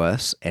said to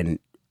us, and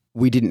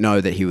we didn't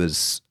know that he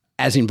was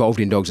as involved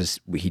in dogs as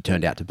he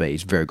turned out to be.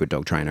 He's a very good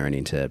dog trainer and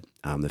into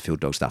the field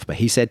dog stuff. But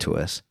he said to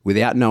us,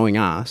 without knowing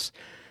us,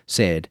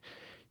 said,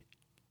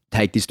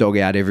 take this dog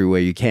out everywhere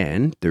you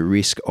can. The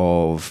risk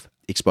of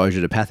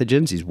exposure to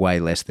pathogens is way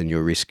less than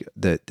your risk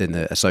than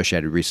the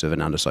associated risk of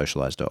an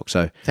under-socialized dog.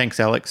 So thanks,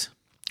 Alex.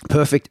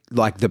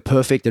 The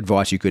perfect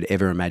advice you could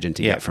ever imagine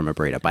to get from a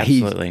breeder. But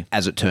absolutely. He,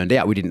 as it turned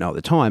out, we didn't know at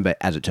the time, but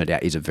as it turned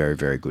out, is a very,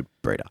 very good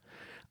breeder.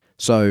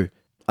 So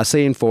I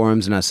see in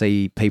forums and I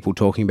see people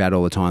talking about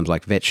all the times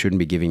like vets shouldn't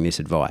be giving this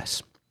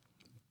advice.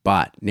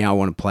 But now I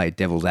want to play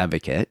devil's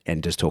advocate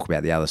and just talk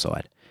about the other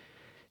side.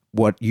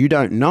 What you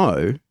don't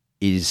know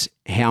is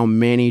how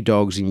many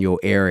dogs in your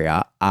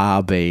area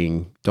are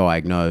being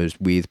diagnosed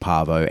with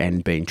parvo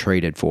and being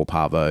treated for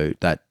parvo,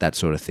 that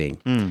sort of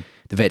thing.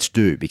 The vets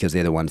do because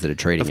they're the ones that are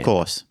treating it. Of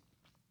course.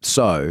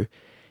 So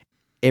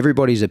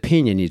everybody's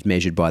opinion is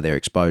measured by their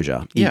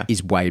exposure,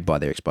 is weighed by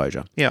their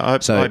exposure. Yeah, I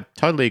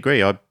totally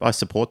agree. I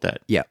support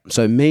that. Yeah.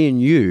 So me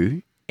and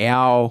you,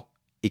 our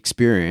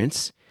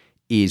experience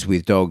is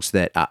with dogs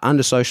that are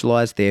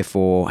under-socialized,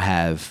 therefore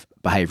have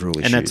behavioural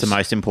issues. And that's the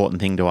most important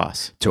thing to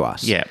us. To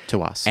us. Yeah,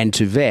 to us. And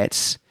to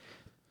vets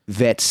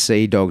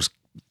see dogs,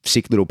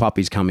 sick little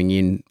puppies coming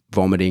in,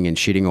 vomiting and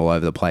shitting all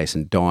over the place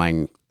and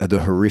dying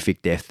the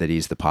horrific death that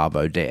is the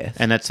parvo death.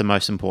 And that's the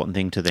most important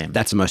thing to them.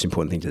 That's the most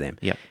important thing to them.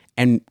 Yeah.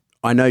 And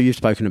I know you've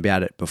spoken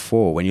about it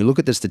before. When you look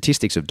at the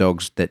statistics of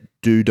dogs that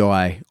do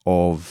die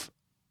of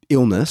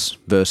illness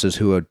versus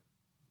who are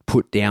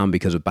put down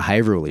because of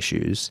behavioural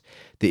issues,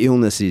 the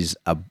illness is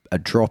a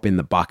drop in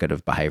the bucket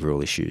of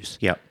behavioural issues.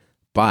 Yep.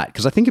 But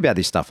because I think about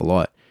this stuff a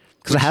lot,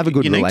 because I have a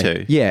good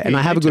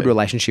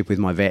relationship with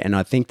my vet, and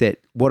I think that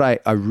what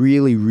I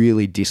really,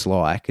 really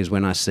dislike is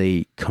when I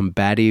see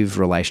combative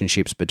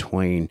relationships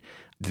between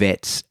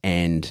vets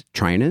and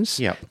trainers.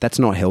 Yep. That's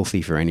not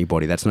healthy for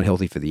anybody. That's not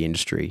healthy for the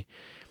industry.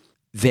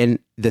 Then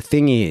the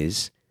thing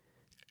is,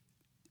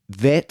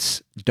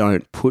 vets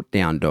don't put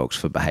down dogs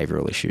for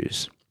behavioural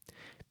issues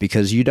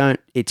because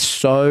it's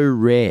so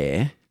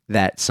rare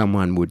that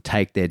someone would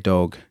take their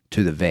dog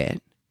to the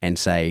vet and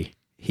say,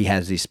 he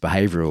has this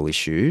behavioural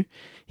issue,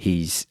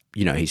 he's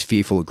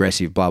fearful,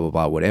 aggressive, blah, blah,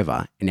 blah,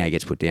 whatever, and now he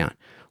gets put down.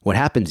 What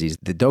happens is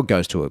the dog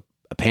goes to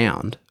a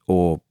pound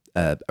or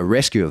a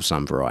rescue of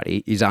some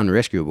variety, is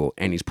unrescuable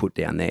and is put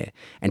down there.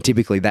 And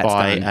typically that's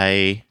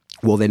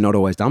well, they're not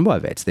always done by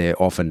vets. They're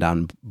often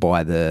done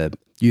by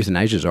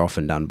euthanasias are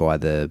often done by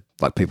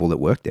people that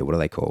work there. What are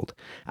they called?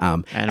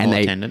 Animal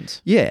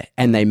attendants. Yeah,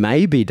 and they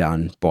may be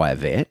done by a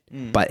vet,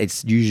 but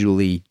it's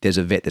usually there's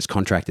a vet that's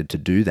contracted to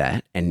do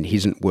that and he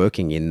isn't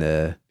working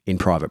in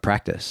private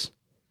practice,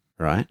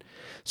 right?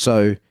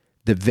 So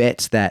the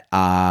vets that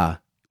are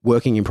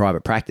working in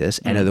private practice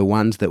and are the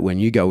ones that when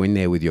you go in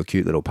there with your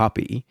cute little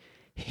puppy,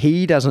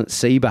 he doesn't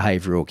see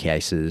behavioural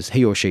cases,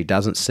 he or she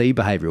doesn't see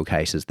behavioural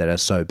cases that are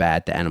so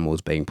bad the animal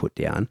is being put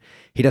down.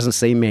 He doesn't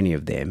see many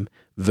of them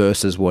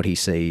versus what he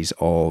sees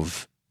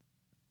of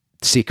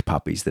sick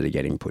puppies that are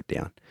getting put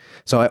down.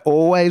 So I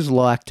always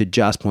like to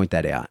just point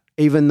that out.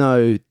 Even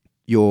though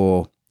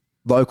your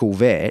local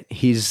vet,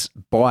 his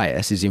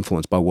bias is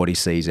influenced by what he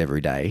sees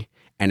every day.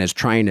 And as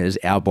trainers,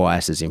 our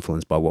bias is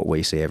influenced by what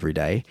we see every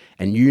day.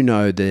 And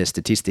the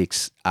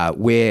statistics,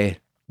 we're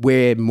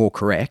more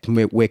correct.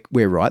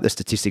 We're right. The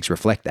statistics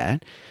reflect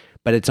that.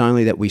 But it's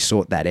only that we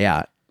sort that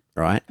out,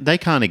 right? They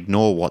can't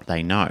ignore what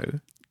they know.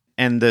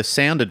 And the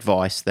sound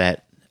advice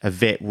that a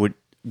vet would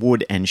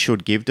and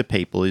should give to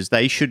people is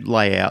they should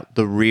lay out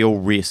the real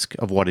risk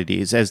of what it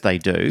is, as they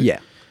do. Yeah.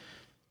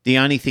 The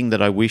only thing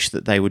that I wish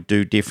that they would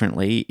do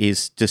differently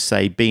is to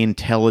say be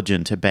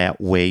intelligent about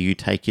where you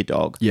take your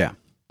dog. Yeah.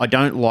 I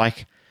don't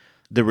like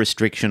the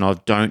restriction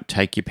of don't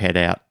take your pet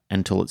out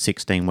until it's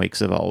 16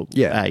 weeks of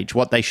age.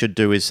 What they should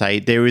do is say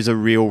there is a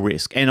real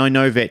risk. And I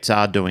know vets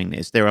are doing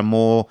this. There are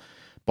more,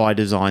 by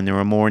design, there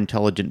are more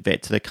intelligent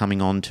vets that are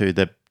coming onto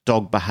the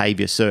dog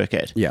behaviour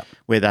circuit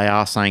where they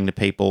are saying to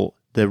people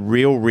the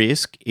real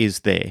risk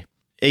is there.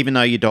 Even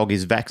though your dog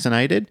is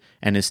vaccinated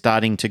and is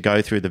starting to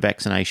go through the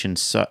vaccination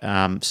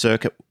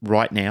circuit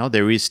right now,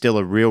 there is still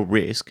a real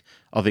risk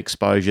of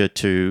exposure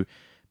to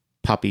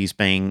puppies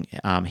being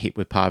hit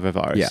with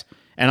parvovirus. Yeah.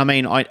 And I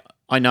mean,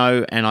 I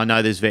know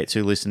there's vets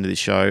who listen to this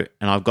show,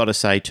 and I've got to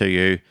say to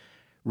you,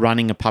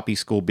 running a puppy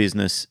school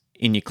business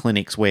in your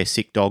clinics where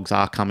sick dogs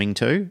are coming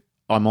to,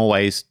 I'm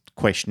always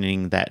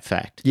questioning that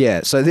fact.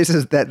 Yeah, so this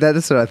is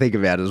that's what I think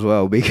about as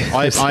well,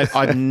 because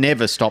I've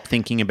never stopped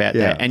thinking about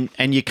Yeah. that.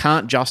 And you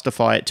can't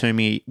justify it to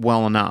me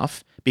well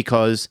enough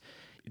because,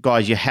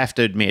 guys, you have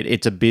to admit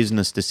it's a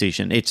business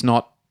decision. It's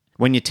not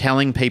when you're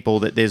telling people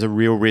that there's a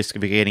real risk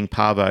of getting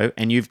parvo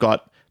and you've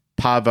got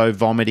parvo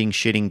vomiting,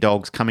 shitting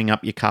dogs coming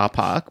up your car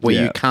park where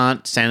Yeah. you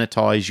can't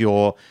sanitize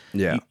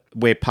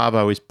where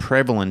parvo is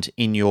prevalent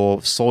in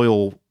your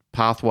soil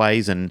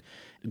pathways and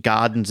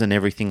gardens and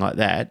everything like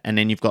that, and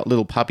then you've got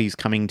little puppies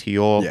coming to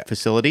your Yeah.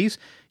 facilities,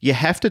 you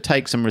have to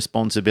take some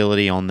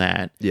responsibility on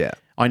that. yeah,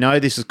 I know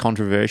this is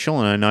controversial,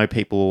 and I know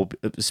people,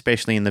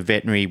 especially in the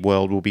veterinary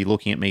world, will be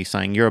looking at me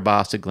saying, you're a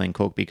bastard, Glenn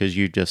Cook, because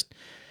you just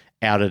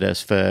outed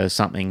us for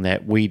something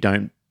that we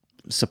don't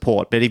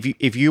support. But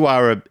if you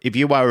are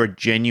a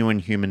genuine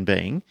human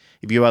being,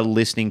 if you are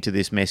listening to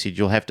this message,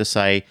 you'll have to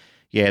say,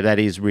 yeah, that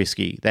is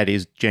risky. That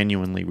is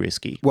genuinely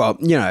risky. well,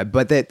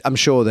 but I'm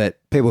sure that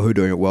people who are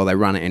doing it well, they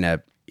run it in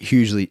a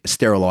hugely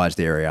sterilized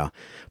area,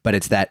 but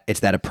it's that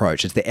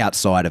approach. It's the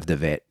outside of the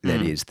vet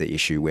that is the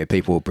issue, where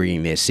people are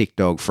bringing their sick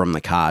dog from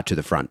the car to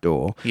the front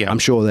door. Yeah. I'm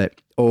sure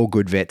that all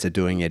good vets are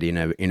doing it in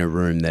a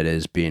room that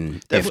has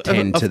been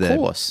F10 to the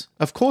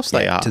Of course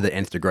they are. to the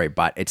nth degree,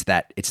 but it's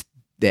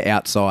the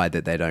outside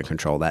that they don't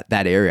control. That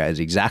area is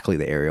exactly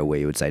the area where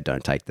you would say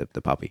don't take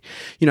the puppy.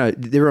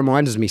 It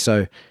reminds me,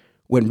 so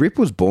when Rip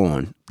was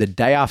born, the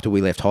day after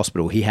we left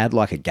hospital, he had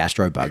like a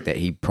gastro bug that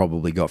he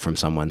probably got from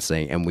someone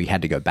seeing, and we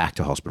had to go back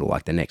to hospital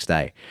like the next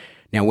day.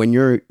 Now, when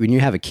you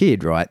have a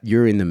kid, right,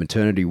 you're in the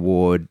maternity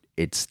ward.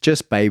 It's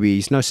just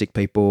babies, no sick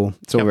people.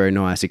 It's all very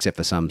nice, except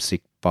for some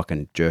sick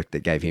fucking jerk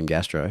that gave him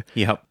gastro.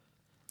 Yep.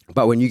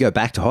 But when you go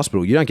back to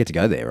hospital, you don't get to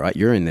go there, right?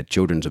 You're in the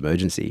children's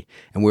emergency,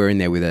 and we're in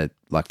there with a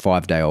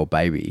 5-day-old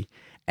baby,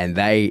 and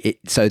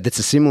so that's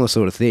a similar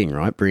sort of thing,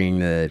 right? Bringing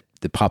the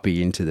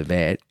puppy into the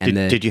vet, and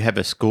Did you have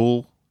a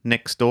school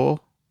next door?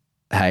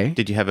 hey,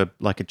 Did you have a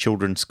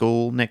children's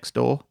school next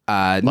door?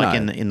 no,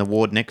 in the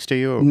ward next to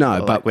you? Or,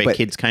 No, or but- where but-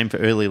 kids came for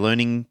early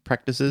learning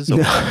practices? Or,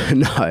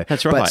 no,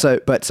 That's right.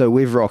 But so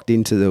we've rocked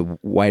into the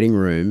waiting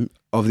room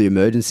of the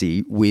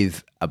emergency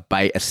with a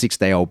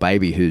 6-day-old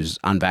baby who's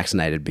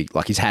unvaccinated,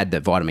 like he's had the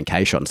vitamin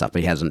K shot and stuff,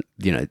 but he hasn't,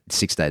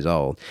 6 days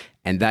old.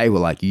 And they were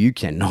like, "You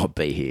cannot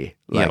be here.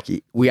 Like,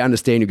 we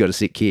understand you've got a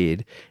sick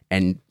kid,"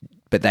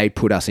 but they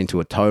put us into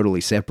a totally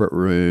separate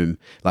room.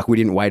 Like, we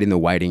didn't wait in the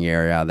waiting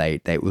area.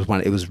 It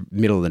was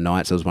middle of the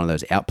night, so it was one of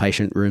those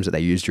outpatient rooms that they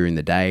use during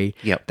the day.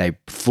 Yep. They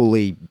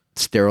fully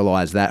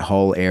sterilized that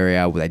whole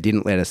area. They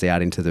didn't let us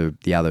out into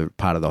the other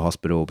part of the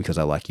hospital because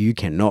they're like, you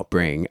cannot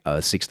bring a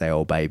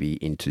 6-day-old baby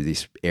into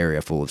this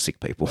area full of sick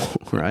people,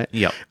 right?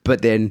 Yep.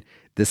 But then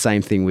the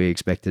same thing we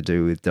expect to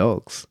do with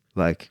dogs.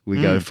 Like, we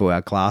go for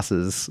our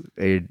classes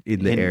in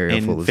the area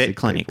in full of vet sick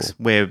clinics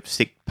people. where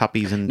sick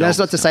puppies and No, dogs.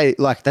 that's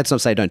not to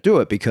say don't do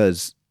it,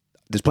 because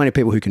there's plenty of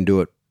people who can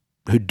do it,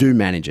 who do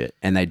manage it,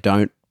 and they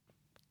don't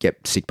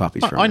get sick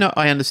puppies from I it. know,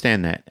 I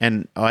understand that,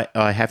 and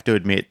I have to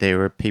admit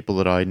there are people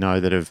that I know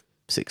that have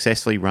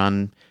successfully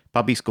run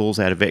puppy schools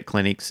out of vet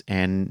clinics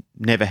and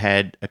never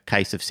had a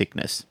case of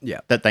sickness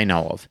that they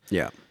know of.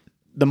 Yeah.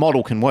 The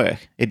model can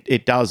work.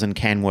 It does and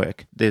can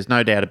work. There's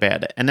no doubt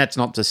about it. And that's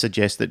not to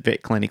suggest that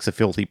vet clinics are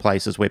filthy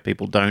places where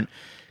people don't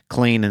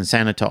clean and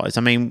sanitize.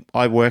 I mean,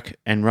 I work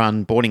and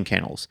run boarding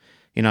kennels.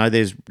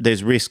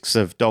 There's risks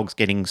of dogs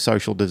getting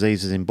social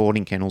diseases in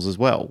boarding kennels as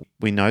well.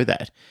 We know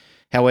that.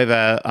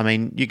 However, I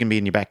mean, you can be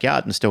in your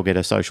backyard and still get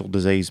a social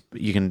disease.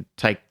 You can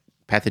take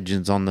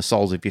pathogens on the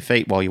soles of your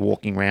feet while you're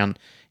walking around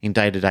in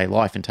day-to-day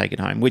life and take it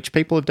home, which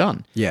people have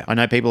done. Yeah. I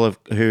know people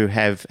who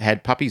have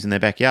had puppies in their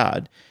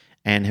backyard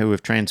and who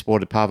have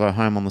transported parvo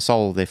home on the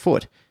sole of their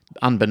foot.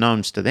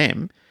 Unbeknownst to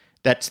them,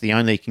 that's the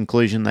only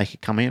conclusion they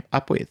could come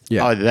up with.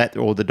 Yeah. Either that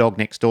or the dog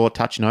next door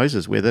touched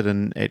noses with it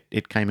and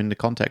it came into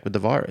contact with the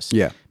virus.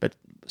 Yeah. But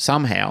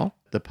somehow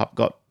the pup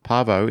got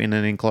parvo in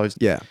an enclosed,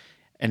 Yeah.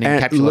 an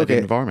And encapsulated look,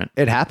 environment.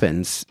 It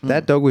happens.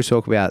 That dog we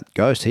talk about,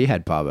 Ghost, he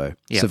had parvo.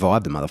 Yeah.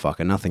 Survived the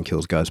motherfucker. Nothing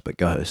kills Ghost but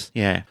Ghost.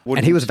 Yeah.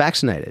 And he was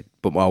vaccinated.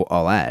 But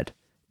I'll add,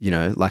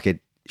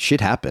 shit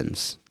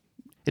happens.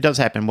 It does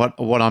happen.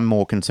 What I'm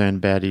more concerned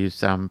about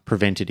is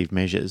preventative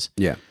measures.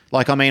 Yeah.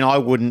 Like, I mean, I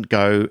wouldn't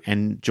go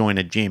and join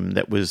a gym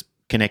that was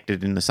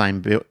connected in the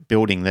same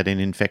building that an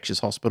infectious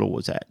hospital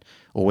was at,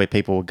 or where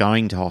people were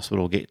going to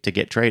hospital to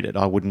get treated.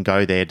 I wouldn't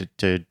go there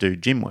to do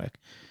gym work.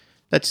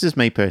 That's just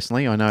me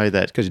personally. I know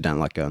that. Because you don't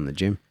like going to the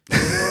gym.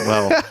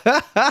 Well,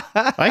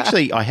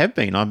 I have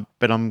been.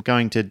 But I'm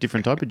going to a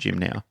different type of gym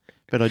now.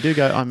 But I do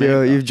go. I mean,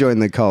 You've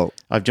joined the cult.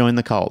 I've joined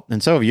the cult,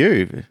 and so have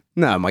you.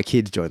 No, my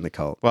kids joined the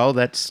cult. Well,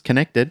 that's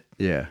connected.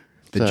 Yeah.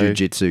 The So-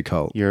 jiu-jitsu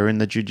cult. You're in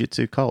the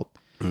jiu-jitsu cult.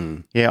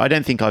 Yeah, I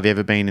don't think I've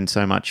ever been in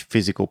so much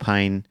physical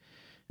pain,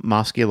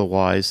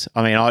 muscular-wise.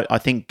 I mean, I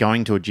think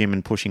going to a gym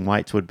and pushing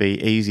weights would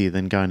be easier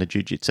than going to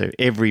jiu-jitsu.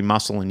 Every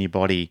muscle in your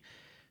body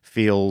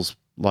feels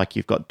like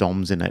you've got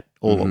DOMs in it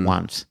all at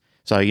once.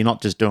 So you're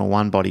not just doing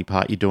one body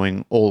part, you're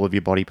doing all of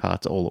your body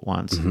parts all at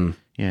once.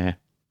 Yeah.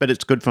 But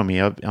it's good for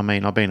me. I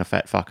mean, I've been a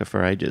fat fucker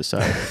for ages, so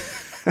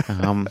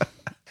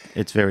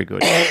it's very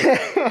good.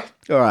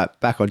 All right,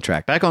 back on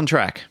track. Back on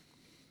track.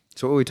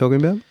 So what were we talking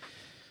about?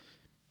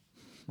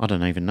 I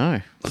don't even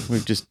know.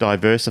 We've just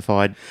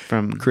diversified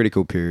from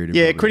Critical period. of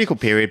Yeah, wellness. critical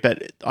period.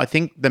 But I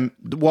think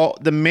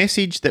the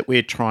message that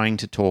we're trying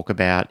to talk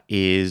about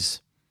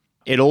is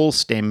it all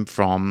stemmed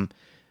from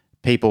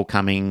people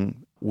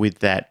coming with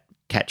that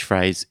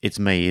catchphrase, "It's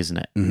me, isn't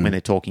it?" when they're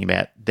talking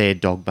about their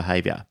dog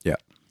behaviour. Yeah.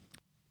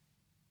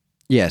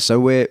 Yeah, so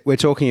we're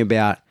talking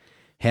about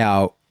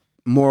how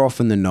more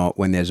often than not,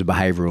 when there's a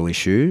behavioural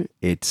issue,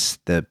 it's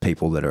the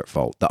people that are at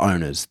fault, the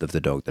owners of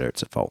the dog that are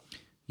at fault.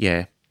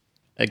 Yeah.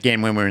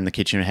 Again, when we're in the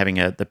kitchen having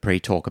the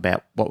pre-talk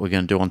about what we're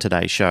going to do on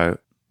today's show,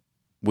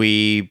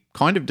 we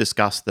kind of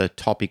discussed the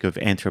topic of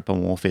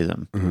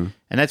anthropomorphism. And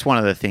that's one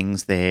of the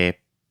things there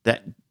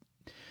that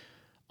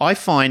I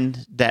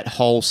find that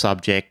whole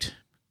subject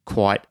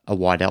quite a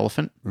white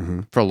elephant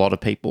for a lot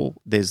of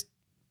people. There's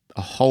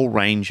a whole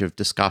range of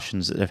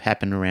discussions that have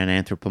happened around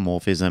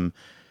anthropomorphism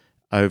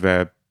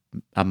over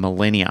a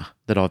millennia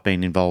that I've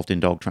been involved in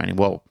dog training.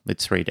 Well,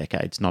 it's 3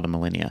 decades, not a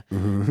millennia,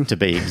 to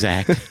be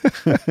exact.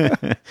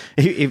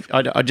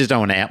 I just don't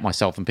want to out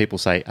myself, and people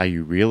say, "Are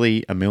you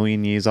really a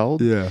million years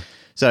old?" Yeah.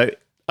 So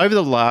over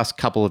the last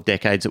couple of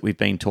decades that we've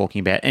been talking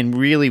about, and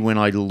really when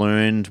I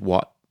learned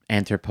what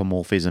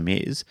anthropomorphism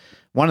is,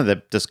 one of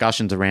the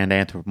discussions around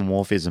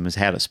anthropomorphism is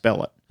how to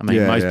spell it. I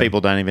mean, most people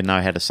don't even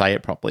know how to say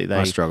it properly.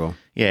 I struggle.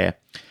 Yeah.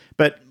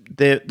 But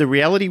the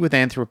reality with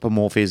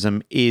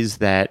anthropomorphism is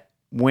that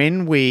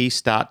when we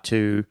start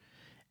to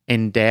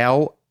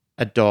endow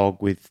a dog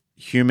with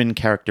human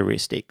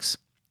characteristics,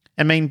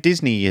 I mean,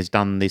 Disney has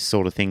done this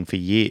sort of thing for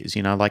years,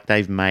 like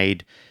they've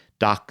made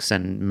ducks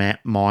and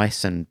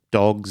mice and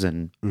dogs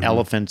and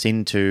elephants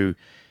into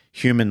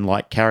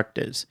human-like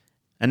characters.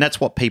 And that's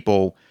what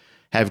people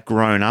have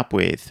grown up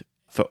with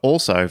for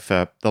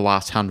the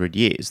last 100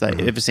 years.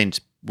 Ever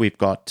since we've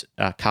got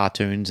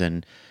cartoons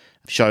and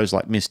shows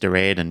like Mr.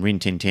 Ed and Rin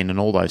Tin Tin and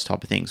all those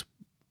type of things,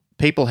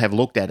 people have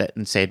looked at it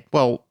and said,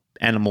 well,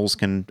 animals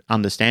can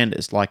understand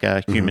us like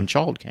a human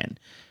child can.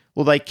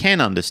 Well, they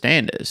can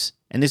understand us,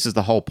 and this is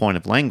the whole point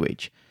of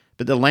language.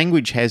 But the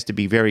language has to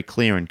be very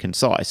clear and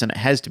concise, and it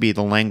has to be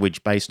the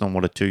language based on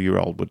what a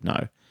 2-year-old would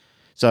know.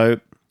 So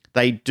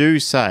they do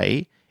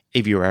say,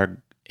 if you are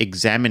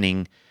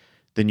examining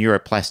the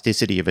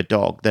neuroplasticity of a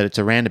dog, that it's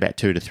around about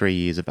 2 to 3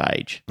 years of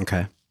age.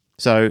 Okay.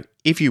 So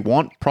if you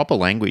want proper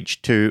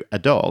language to a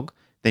dog,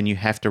 then you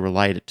have to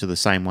relate it to the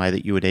same way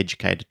that you would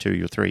educate a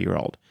 2 or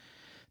 3-year-old.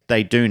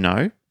 They do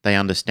know, they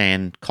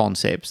understand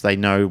concepts, they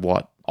know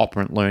what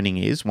operant learning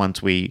is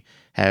once we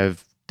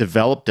have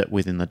developed it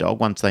within the dog,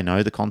 once they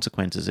know the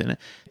consequences in it.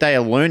 They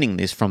are learning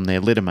this from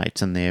their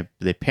littermates and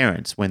their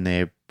parents when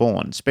they're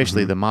born,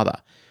 especially the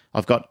mother.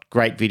 I've got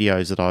great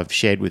videos that I've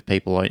shared with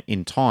people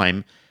in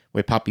time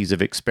where puppies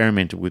have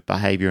experimented with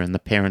behavior and the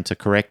parents are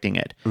correcting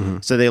it.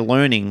 So they're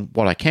learning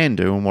what I can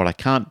do and what I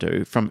can't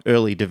do from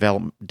early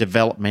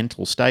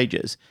developmental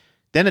stages.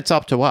 Then it's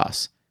up to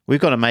us. We've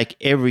got to make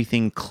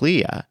everything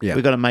clear. Yeah.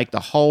 We've got to make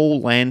the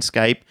whole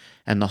landscape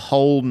and the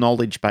whole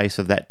knowledge base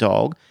of that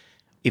dog.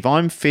 If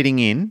I'm fitting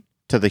in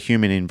to the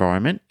human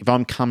environment, if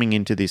I'm coming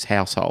into this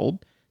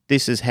household,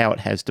 this is how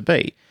it has to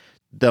be.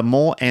 The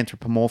more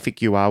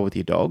anthropomorphic you are with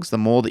your dogs, the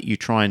more that you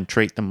try and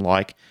treat them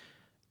like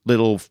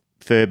little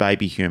fur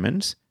baby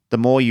humans, the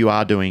more you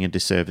are doing a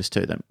disservice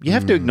to them. You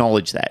have to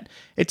acknowledge that.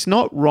 It's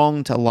not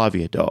wrong to love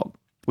your dog.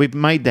 We've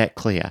made that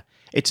clear.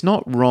 It's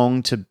not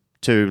wrong to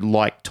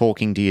like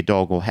talking to your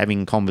dog or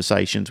having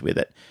conversations with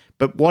it.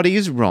 But what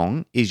is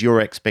wrong is your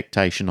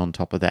expectation on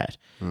top of that.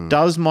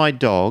 Does my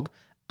dog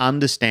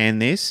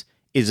understand this?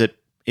 Is it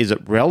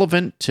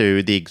relevant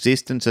to the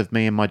existence of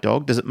me and my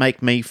dog? Does it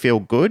make me feel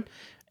good?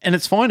 And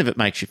it's fine if it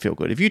makes you feel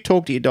good. If you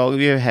talk to your dog,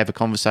 if you have a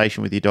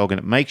conversation with your dog and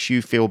it makes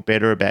you feel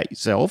better about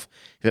yourself,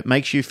 if it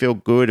makes you feel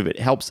good, if it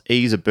helps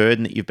ease a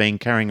burden that you've been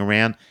carrying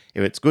around,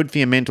 if it's good for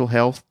your mental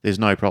health, there's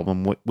no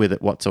problem with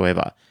it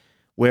whatsoever.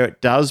 Where it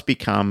does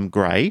become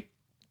grey,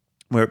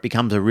 where it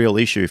becomes a real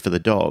issue for the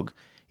dog,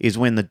 is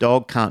when the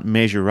dog can't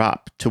measure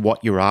up to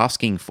what you're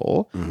asking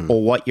for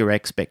or what your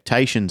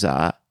expectations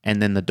are,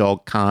 and then the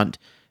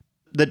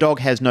dog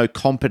has no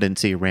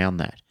competency around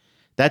that.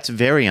 That's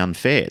very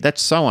unfair.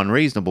 That's so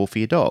unreasonable for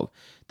your dog.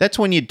 That's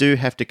when you do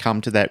have to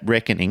come to that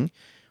reckoning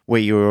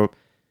where you're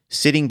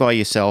sitting by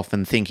yourself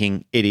and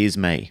thinking, it is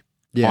me.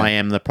 Yeah. I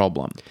am the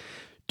problem.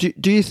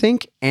 Do you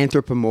think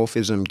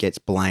anthropomorphism gets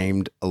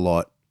blamed a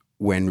lot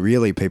when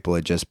really people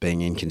are just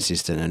being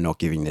inconsistent and not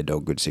giving their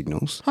dog good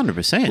signals?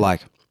 100%.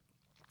 Like,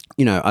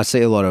 I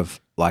see a lot of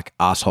like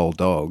asshole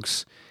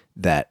dogs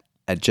that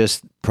are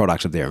just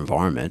products of their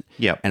environment.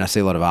 Yep. And I see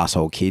a lot of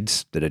asshole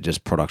kids that are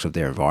just products of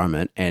their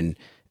environment. And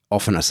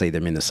often I see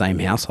them in the same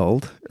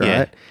household, right?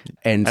 Yeah,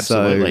 and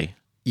absolutely. So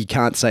you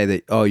can't say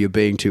that, oh, you're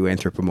being too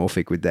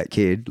anthropomorphic with that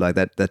kid. Like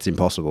that's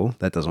impossible.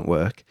 That doesn't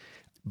work.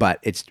 But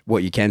it's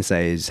what you can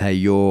say is, hey,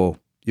 you're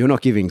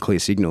not giving clear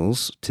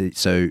signals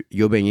so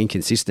you're being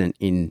inconsistent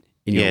in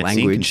your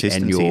language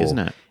and your,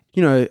 isn't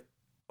it?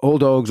 All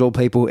dogs, all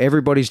people,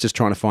 everybody's just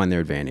trying to find their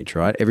advantage,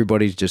 right?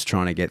 Everybody's just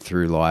trying to get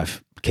through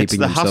life keeping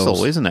the themselves...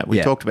 hustle, isn't it? We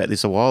Yeah. talked about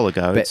this a while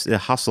ago. It's the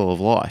hustle of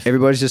life.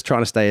 Everybody's just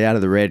trying to stay out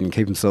of the red and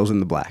keep themselves in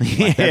the black.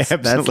 Like, that's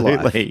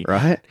absolutely. life,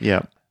 right?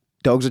 Yeah.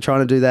 Dogs are trying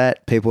to do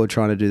that. People are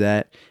trying to do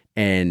that.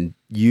 And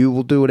you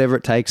will do whatever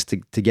it takes to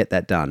get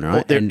that done,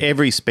 right? Well, and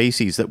every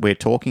species that we're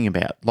talking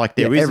about, like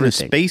there Yeah, isn't a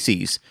everything.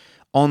 species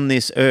on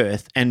this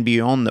earth and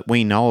beyond that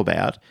we know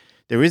about,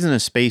 there isn't a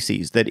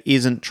species that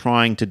isn't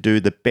trying to do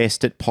the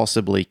best it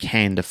possibly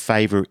can to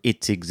favour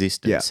its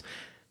existence.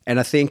 And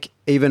I think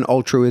even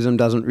altruism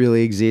doesn't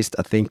really exist.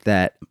 I think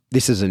that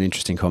this is an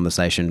interesting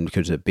conversation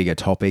because it's a bigger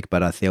topic,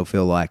 but I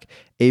feel like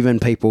even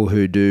people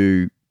who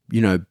do,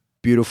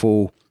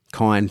 beautiful,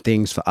 kind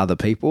things for other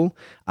people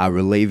are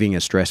relieving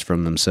a stress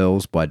from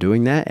themselves by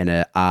doing that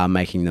and are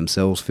making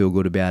themselves feel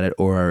good about it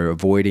or are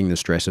avoiding the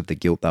stress of the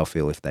guilt they'll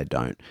feel if they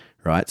don't,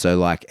 right? So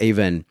like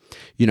even,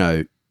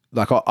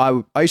 like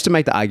I used to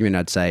make the argument,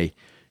 I'd say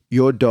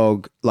your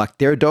dog, like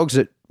there are dogs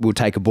that will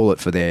take a bullet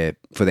for their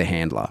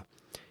handler,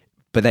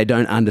 but they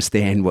don't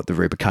understand what the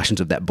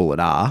repercussions of that bullet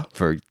are,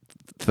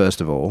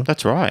 first of all.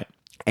 That's right.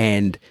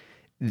 And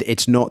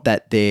it's not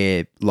that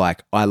they're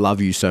like, I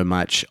love you so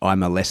much,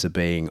 I'm a lesser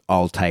being,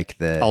 I'll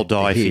take I'll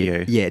die for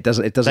you. Yeah, it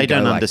doesn't They go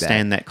don't like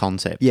understand that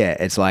concept. Yeah,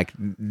 it's like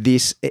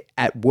this,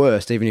 at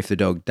worst, even if the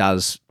dog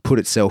does put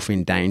itself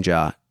in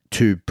danger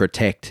to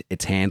protect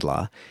its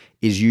handler,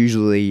 is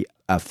usually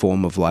a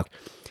form of like,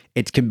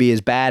 it can be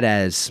as bad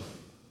as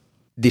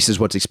this is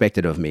what's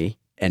expected of me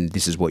and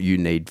this is what you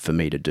need for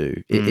me to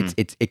do.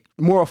 It's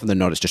more often than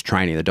not, it's just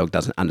training. The dog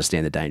doesn't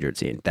understand the danger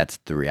it's in. That's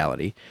the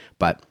reality.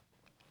 But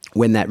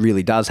when that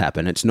really does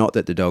happen, it's not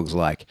that the dog's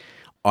like,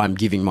 I'm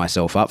giving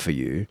myself up for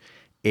you.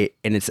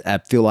 I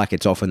feel like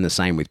it's often the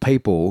same with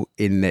people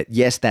in that,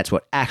 yes, that's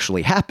what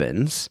actually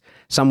happens.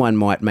 Someone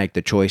might make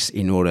the choice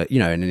in order,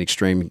 in an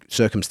extreme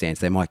circumstance,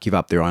 they might give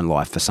up their own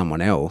life for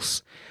someone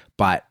else,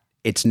 but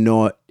it's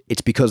not,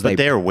 it's because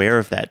they're aware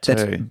of that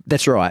too.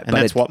 That's right. And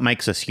that's what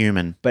makes us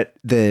human. But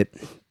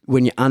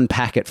when you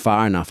unpack it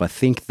far enough, I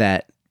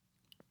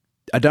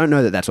don't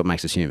know that that's what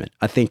makes us human.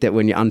 I think that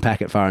when you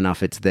unpack it far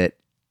enough, it's that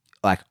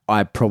like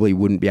I probably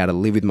wouldn't be able to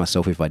live with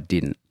myself if I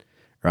didn't,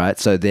 right?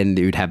 So then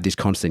you'd have this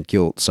constant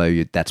guilt.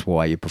 So that's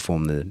why you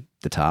perform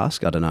the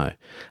task. I don't know.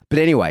 But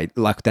anyway,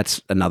 like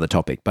that's another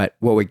topic. But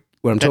what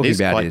I'm talking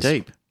about quite is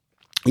deep.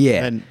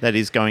 Yeah. And that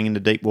is going into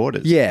deep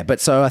waters. Yeah.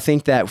 But so I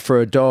think that for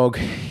a dog,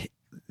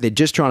 they're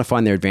just trying to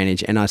find their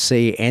advantage. And I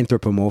see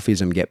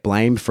anthropomorphism get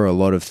blamed for a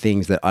lot of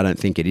things that I don't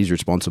think it is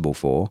responsible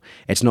for.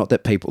 It's not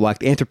that people,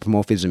 like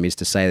anthropomorphism is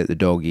to say that the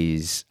dog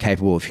is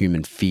capable of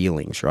human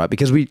feelings, right?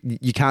 Because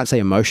you can't say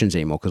emotions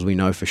anymore because we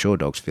know for sure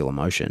dogs feel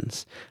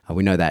emotions.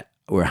 We know that.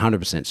 We're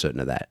 100%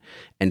 certain of that.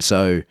 And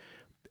so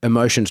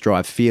emotions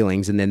drive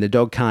feelings, and then the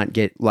dog can't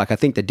get, like I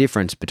think the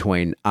difference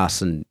between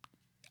us and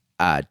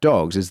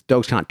dogs is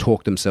dogs can't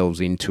talk themselves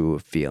into a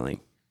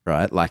feeling.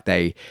 Right? Like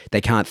they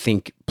can't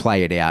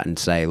play it out and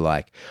say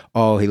like,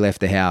 oh, he left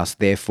the house,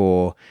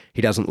 therefore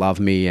he doesn't love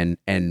me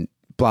and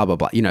blah, blah,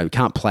 blah.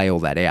 Can't play all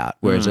that out.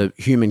 Whereas a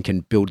human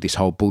can build this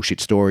whole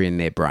bullshit story in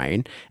their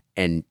brain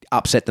and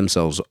upset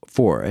themselves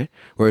for it.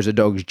 Whereas a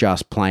dog's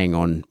just playing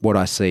on what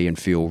I see and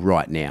feel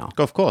right now.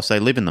 Of course,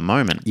 they live in the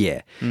moment.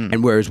 Yeah.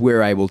 And whereas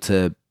we're able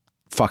to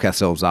fuck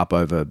ourselves up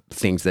over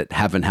things that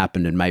haven't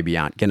happened and maybe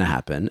aren't going to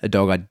happen, a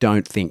dog I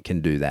don't think can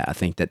do that. I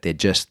think that they're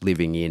just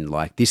living in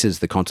like, this is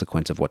the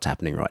consequence of what's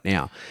happening right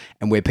now.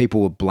 And where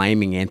people were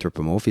blaming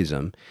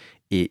anthropomorphism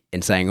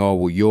and saying, oh,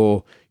 well,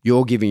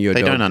 you're giving your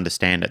dog... They don't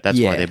understand it. That's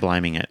why they're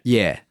blaming it.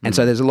 Yeah. And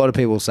so there's a lot of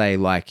people say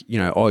like,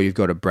 oh, you've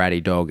got a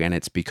bratty dog and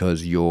it's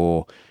because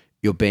you're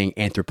being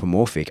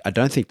anthropomorphic. I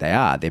don't think they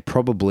are. They're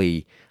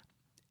probably...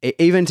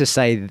 Even to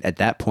say at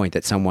that point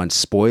that someone's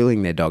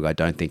spoiling their dog, I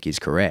don't think is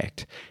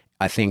correct.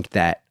 I think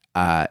that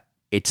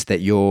it's that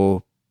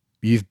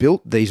you've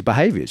built these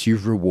behaviors.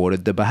 You've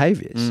rewarded the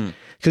behaviors.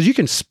 Because you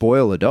can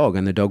spoil a dog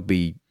and the dog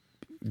be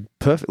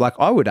perfect. Like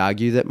I would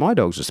argue that my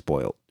dogs are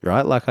spoiled,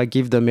 right? Like I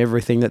give them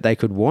everything that they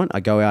could want.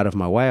 I go out of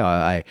my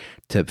way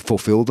to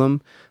fulfill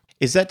them.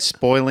 Is that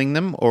spoiling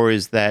them or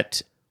is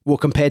that... Well,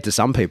 compared to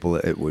some people,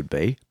 it would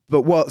be.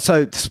 But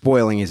so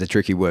spoiling is a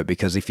tricky word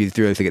because if you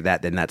really think of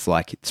that, then that's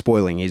like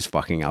spoiling is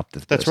fucking up the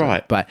person. That's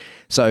right. But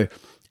so...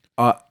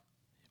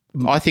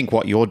 I think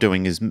what you're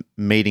doing is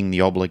meeting the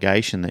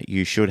obligation that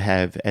you should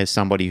have as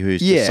somebody who's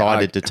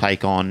decided to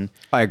take on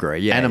I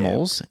agree,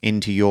 animals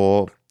into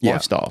your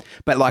lifestyle.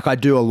 But like I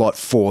do a lot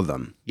for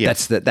them. Yeah.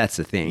 That's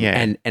the thing.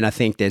 Yeah. And I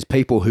think there's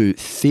people who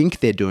think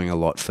they're doing a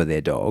lot for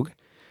their dog,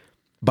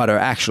 but are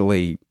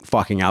actually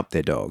fucking up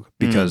their dog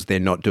because they're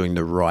not doing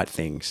the right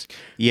things.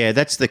 Yeah,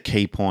 that's the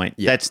key point.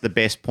 Yeah. That's the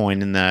best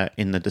point in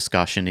the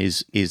discussion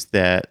is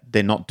that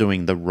they're not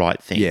doing the right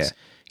things.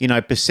 Yeah.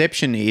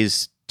 Perception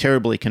is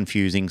terribly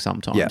confusing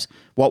sometimes. Yeah.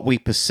 What we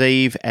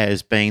perceive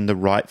as being the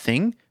right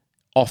thing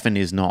often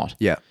is not.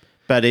 Yeah.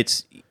 But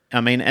it's,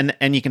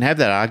 and you can have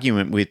that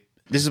argument with,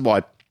 this is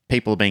why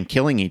people have been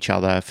killing each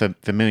other for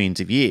millions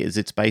of years.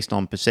 It's based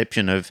on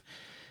perception of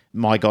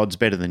my God's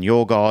better than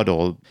your God,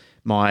 or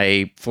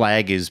my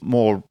flag is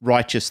more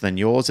righteous than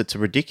yours. It's a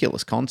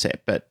ridiculous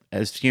concept, but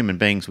as human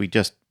beings, we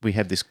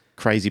have this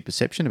crazy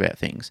perception about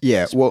things.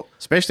 Yeah, well,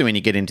 Especially when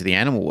you get into the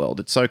animal world,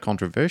 it's so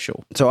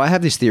controversial. so I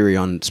have this theory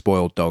on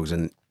spoiled dogs,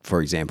 and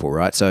for example,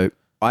 right? So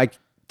I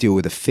deal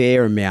with a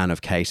fair amount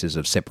of cases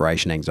of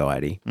separation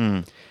anxiety,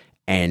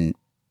 and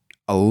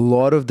a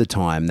lot of the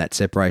time that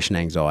separation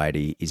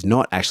anxiety is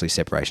not actually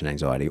separation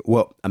anxiety.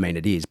 Well, I mean,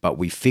 it is, but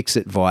we fix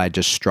it via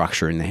just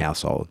structure in the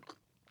household.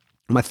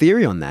 My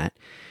theory on that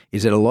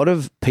is that a lot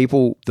of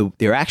people,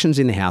 their actions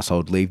in the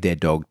household lead their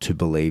dog to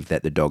believe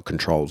that the dog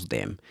controls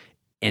them,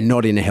 and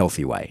not in a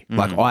healthy way.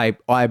 Like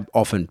I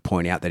often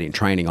point out that in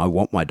training, I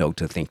want my dog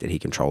to think that he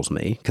controls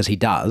me, because he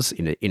does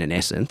in an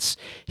essence.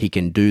 He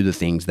can do the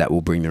things that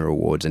will bring the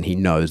rewards, and he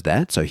knows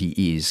that, so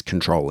he is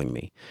controlling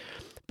me.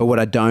 But what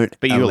I don't...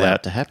 But you allow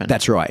it to happen.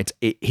 That's right.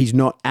 He's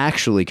not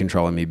actually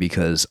controlling me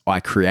because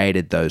I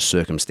created those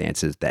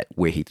circumstances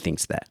where he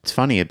thinks that. It's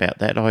funny about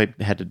that. I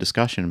had a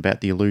discussion about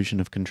the illusion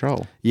of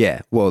control.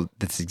 Yeah, well,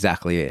 that's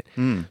exactly it.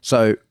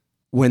 So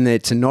when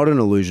it's not an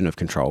illusion of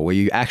control, where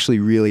you actually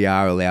really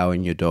are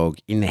allowing your dog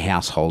in the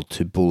household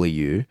to bully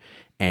you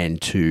and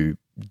to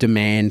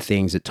demand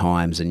things at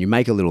times, and you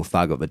make a little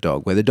thug of a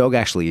dog, where the dog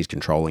actually is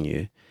controlling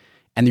you,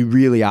 and they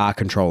really are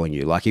controlling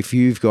you. Like if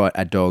you've got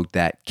a dog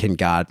that can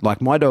guard,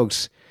 like my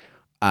dogs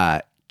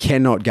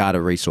cannot guard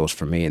a resource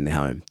from me in the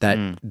home.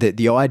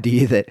 The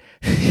idea that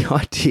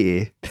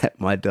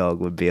my dog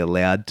would be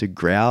allowed to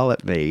growl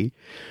at me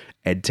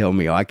and tell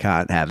me I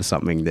can't have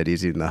something that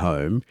is in the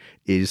home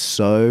is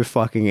so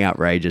fucking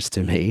outrageous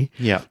to me.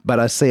 Yeah.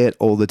 But I see it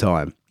all the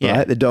time. Yeah.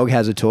 Right? The dog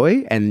has a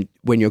toy, and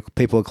when your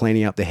people are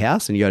cleaning up the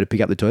house and you go to pick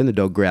up the toy, and the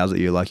dog growls at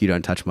you like, you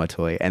don't touch my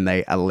toy, and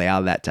they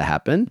allow that to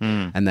happen,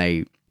 and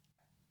they...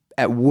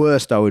 At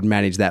worst, I would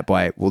manage that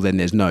by, well, then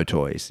there's no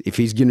toys. If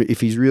he's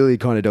really the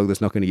kind of dog that's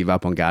not going to give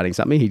up on guarding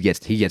something, he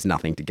gets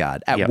nothing to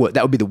guard. That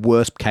would be the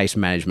worst case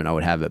management I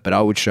would have it. But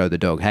I would show the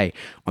dog, hey,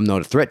 I'm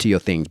not a threat to your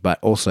things, but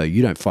also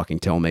you don't fucking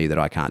tell me that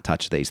I can't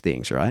touch these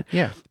things, right?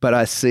 Yeah. But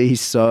I see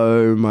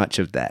so much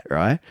of that,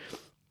 right?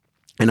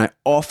 And I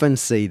often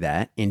see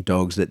that in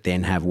dogs that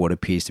then have what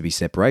appears to be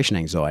separation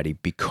anxiety,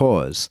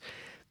 because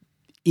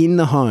in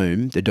the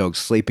home, the dog's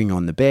sleeping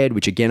on the bed,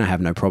 which again I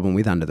have no problem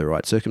with under the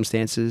right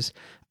circumstances.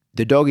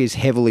 The dog is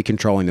heavily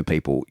controlling the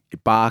people.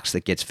 It barks,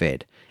 that gets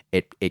fed.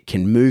 It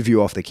can move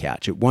you off the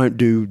couch. It won't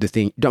do the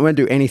thing. Won't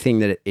do anything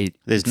that it.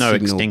 There's no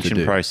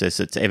extinction process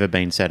that's ever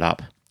been set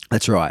up.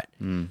 That's right.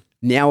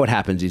 Now what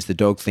happens is the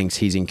dog thinks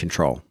he's in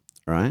control,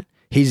 right?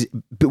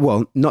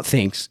 Not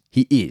thinks,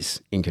 he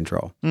is in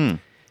control.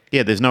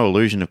 Yeah, there's no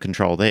illusion of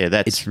control there.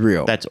 It's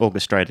real. That's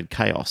orchestrated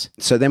chaos.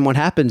 So then what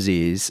happens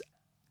is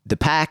the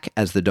pack,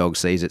 as the dog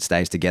sees it,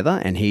 stays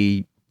together, and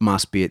he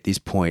must be at this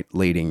point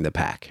leading the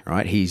pack,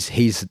 right?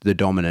 He's the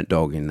dominant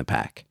dog in the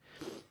pack.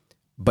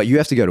 But you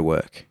have to go to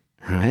work,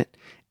 right?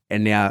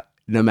 And now,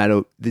 no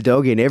matter the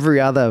dog in every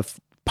other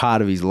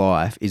part of his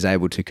life is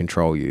able to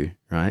control you,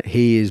 right?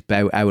 He is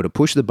able to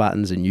push the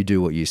buttons and you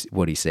do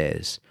what he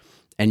says.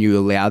 And you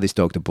allow this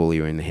dog to bully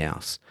you in the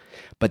house.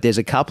 But there's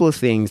a couple of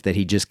things that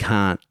he just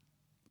can't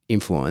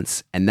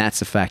influence, and that's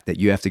the fact that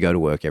you have to go to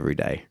work every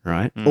day,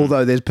 right?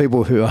 Although there's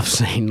people who I've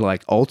seen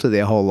like alter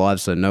their whole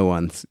lives so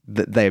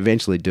they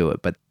eventually do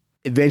it, but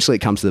eventually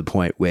it comes to the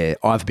point where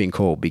I've been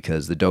called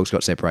because the dog's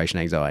got separation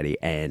anxiety,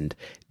 and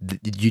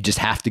you just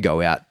have to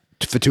go out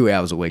for 2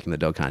 hours a week, and the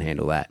dog can't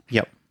handle that.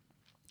 Yep.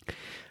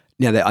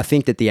 Now, I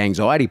think that the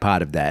anxiety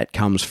part of that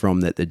comes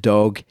from that the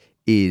dog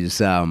is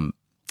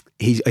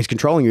he's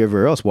controlling you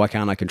everywhere else. Why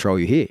can't I control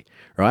you here?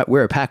 Right?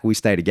 We're a pack. We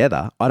stay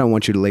together. I don't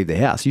want you to leave the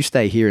house. You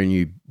stay here and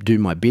you do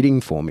my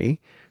bidding for me,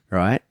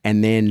 right?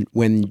 And then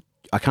when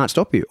I can't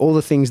stop you, all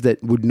the things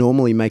that would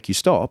normally make you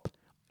stop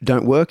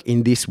don't work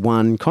in this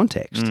one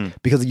context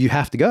because you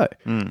have to go,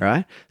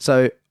 right?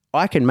 So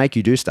I can make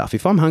you do stuff.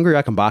 If I'm hungry,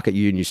 I can bark at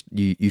you and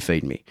you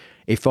feed me.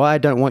 If I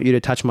don't want you to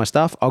touch my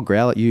stuff, I'll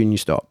growl at you and you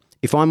stop.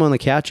 If I'm on the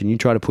couch and you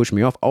try to push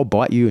me off, I'll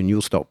bite you and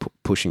you'll stop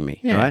pushing me,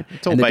 right?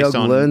 It's all based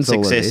on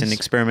success and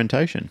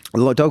experimentation.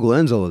 The dog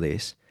learns all of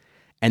this.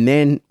 And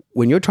then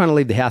when you're trying to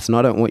leave the house and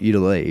I don't want you to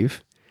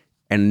leave,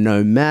 and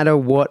no matter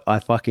what I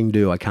fucking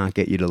do, I can't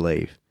get you to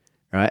leave,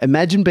 right?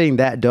 Imagine being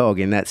that dog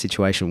in that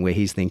situation where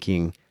he's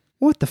thinking,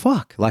 what the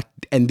fuck? Like,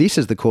 and this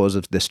is the cause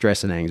of the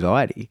stress and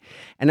anxiety.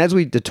 And as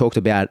we talked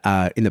about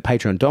in the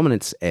Patreon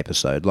dominance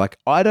episode, like,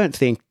 I don't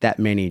think that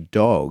many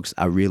dogs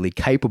are really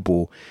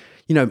capable.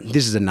 You know,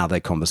 this is another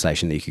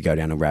conversation that you could go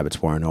down a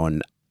rabbit's warren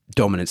on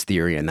dominance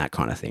theory and that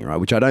kind of thing, right?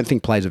 Which I don't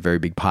think plays a very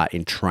big part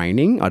in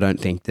training. I don't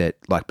think that,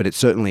 but it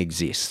certainly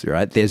exists,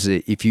 right?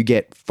 If you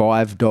get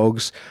 5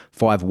 dogs,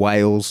 5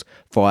 whales,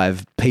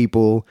 5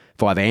 people,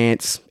 5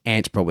 ants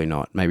probably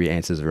not. Maybe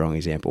ants is the wrong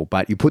example,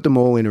 but you put them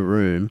all in a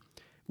room,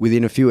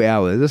 within a few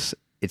hours,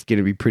 it's going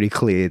to be pretty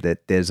clear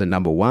that there's a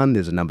number 1,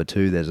 there's a number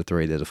 2, there's a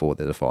 3, there's a 4,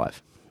 there's a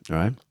 5,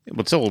 right?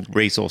 Well, it's all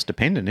resource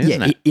dependent,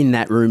 isn't it? In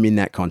that room, in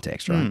that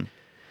context, right?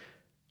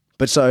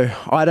 But so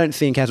I don't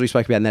think, as we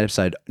spoke about in that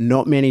episode,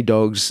 not many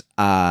dogs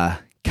are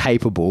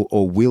capable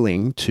or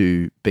willing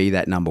to be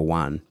that number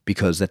one,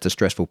 because that's a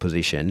stressful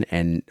position.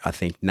 And I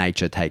think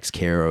nature takes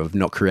care of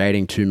not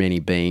creating too many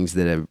beings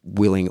that are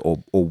willing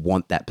or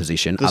want that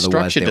position. The Otherwise,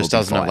 structure there will just be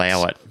doesn't fights.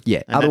 allow it.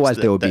 Yeah. And Otherwise,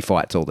 that's there would be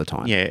fights all the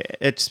time. Yeah,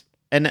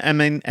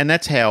 and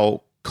that's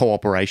how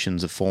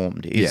cooperations are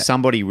formed. Is Yeah.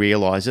 somebody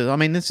realizes? I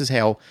mean, this is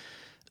how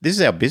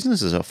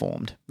businesses are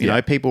formed. You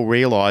know, people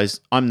realize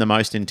I'm the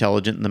most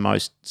intelligent and the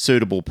most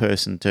suitable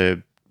person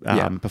to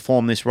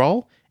perform this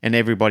role, and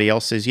everybody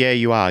else says, "Yeah,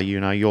 you are. You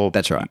know, you're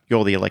That's right.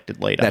 You're the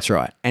elected leader." That's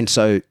right. And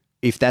so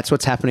if that's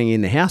what's happening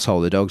in the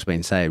household, the dog's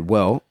been saying,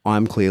 well,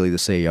 I'm clearly the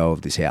CEO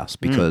of this house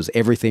because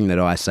everything that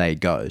I say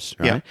goes,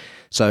 right? Yeah.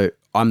 So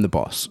I'm the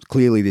boss.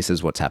 Clearly this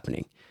is what's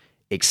happening,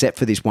 except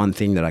for this one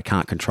thing that I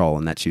can't control,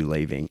 and that's you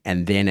leaving.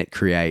 And then it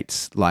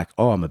creates like,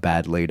 oh, I'm a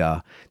bad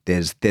leader.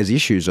 There's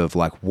issues of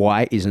like,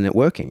 why isn't it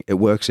working? It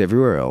works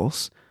everywhere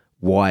else.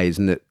 Why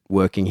isn't it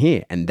working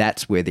here? And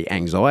that's where the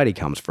anxiety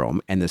comes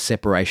from. And the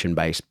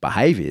separation-based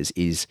behaviors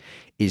is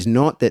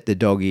not that the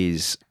dog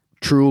is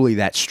truly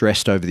that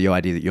stressed over the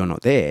idea that you're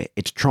not there.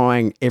 It's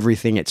trying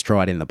everything it's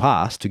tried in the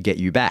past to get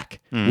you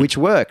back, which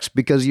works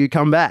because you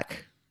come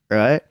back,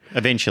 right?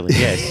 Eventually,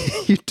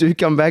 yes. You do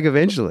come back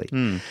eventually.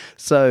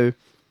 So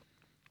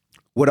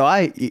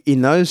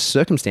in those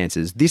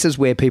circumstances, this is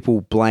where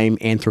people blame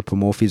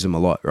anthropomorphism a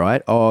lot,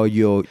 right? Oh,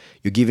 you're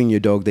giving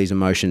your dog these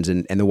emotions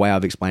and the way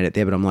I've explained it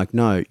there, but I'm like,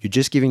 no, you're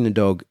just giving the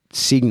dog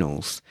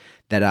signals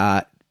that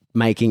are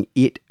making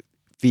it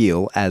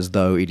feel as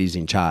though it is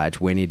in charge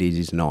when it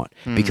is not,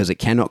 because it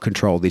cannot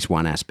control this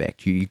one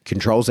aspect. It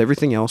controls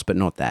everything else, but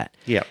not that.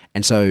 Yep.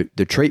 And so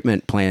the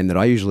treatment plan that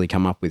I usually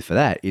come up with for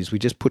that is we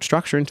just put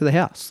structure into the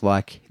house.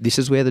 Like, this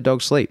is where the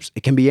dog sleeps.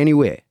 It can be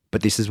anywhere,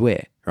 but this is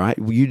where, right?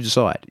 You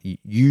decide.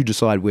 You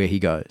decide where he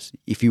goes.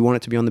 If you want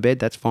it to be on the bed,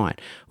 that's fine.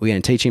 We're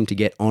going to teach him to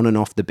get on and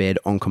off the bed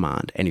on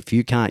command. And if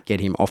you can't get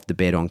him off the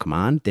bed on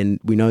command,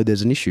 then we know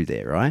there's an issue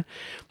there, right?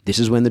 This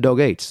is when the dog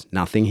eats.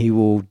 Nothing he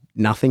will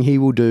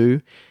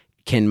do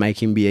can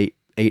make him eat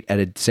at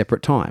a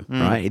separate time,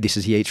 right?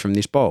 He eats from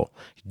this bowl.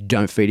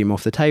 Don't feed him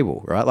off the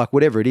table, right? Like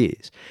whatever it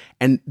is.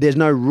 And there's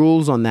no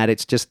rules on that.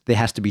 It's just there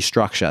has to be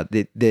structure.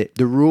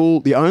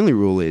 The only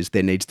rule is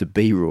there needs to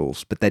be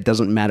rules, but that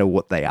doesn't matter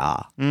what they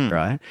are,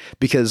 right?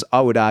 Because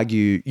I would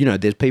argue,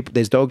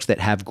 there's dogs that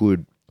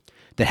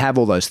have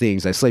all those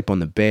things. They sleep on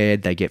the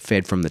bed, they get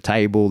fed from the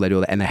table, they do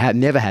all that, and they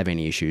never have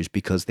any issues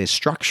because there's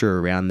structure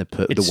around the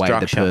way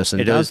the person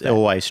does that. It is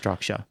always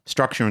structure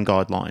and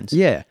guidelines.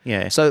 Yeah.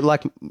 Yeah. So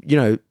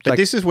But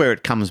this is where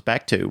it comes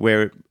back to,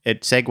 where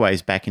it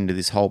segues back into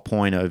this whole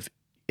point of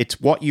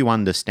it's what you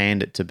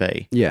understand it to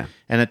be. Yeah.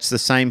 And it's the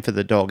same for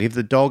the dog. If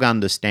the dog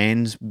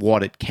understands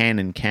what it can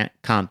and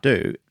can't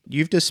do,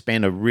 you've just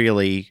spent a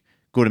really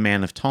good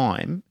amount of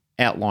time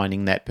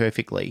outlining that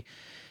perfectly.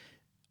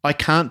 I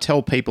can't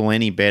tell people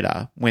any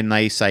better when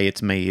they say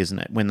it's me, isn't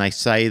it? When they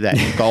say that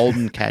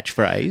golden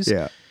catchphrase.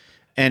 Yeah.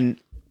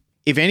 And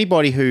if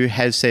anybody who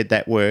has said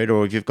that word,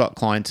 or if you've got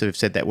clients who have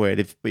said that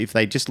word, if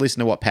they just listen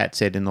to what Pat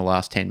said in the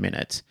last 10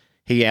 minutes,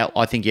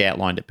 I think he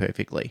outlined it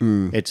perfectly.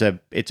 It's a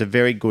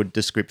very good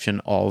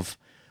description of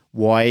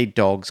why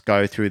dogs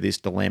go through this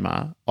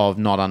dilemma of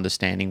not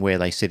understanding where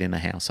they sit in a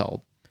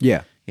household.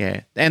 Yeah.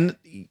 Yeah. And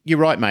you're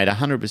right, mate,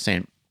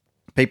 100%.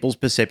 People's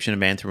perception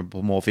of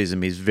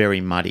anthropomorphism is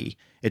very muddy.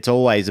 It's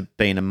always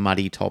been a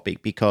muddy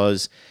topic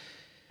because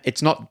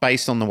it's not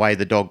based on the way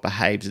the dog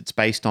behaves. It's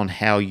based on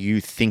how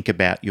you think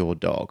about your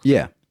dog.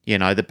 Yeah.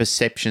 The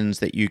perceptions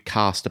that you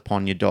cast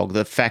upon your dog,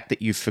 the fact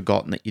that you've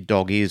forgotten that your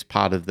dog is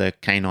part of the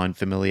canine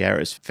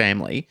familiaris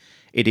family.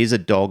 It is a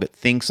dog. It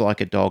thinks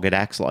like a dog. It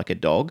acts like a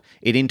dog.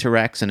 It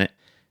interacts and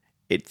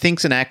it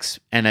thinks and acts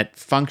and it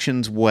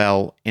functions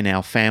well in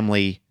our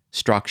family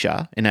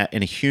structure, in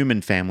a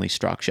human family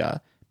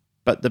structure.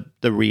 But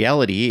the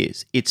reality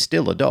is it's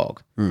still a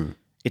dog.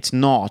 It's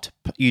not,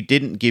 you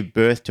didn't give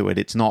birth to it.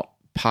 It's not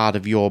part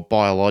of your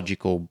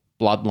biological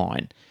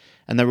bloodline.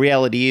 And the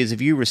reality is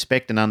if you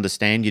respect and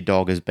understand your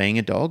dog as being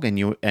a dog and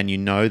you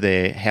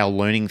know how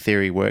learning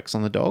theory works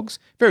on the dogs,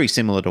 very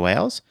similar to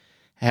ours.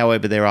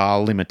 However, there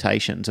are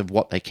limitations of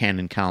what they can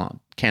and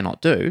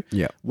cannot do.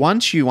 Yeah.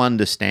 Once you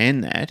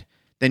understand that,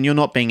 then you're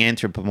not being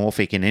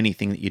anthropomorphic in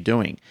anything that you're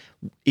doing.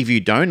 If you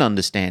don't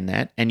understand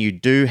that and you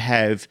do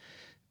have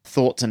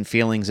thoughts and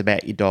feelings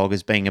about your dog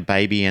as being a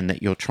baby and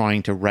that you're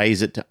trying to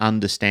raise it to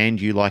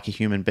understand you like a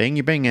human being,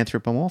 you're being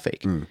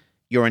anthropomorphic.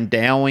 You're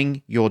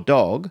endowing your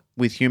dog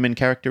with human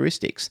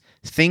characteristics,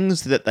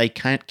 things that they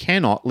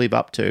cannot live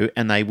up to,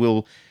 and they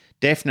will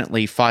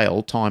definitely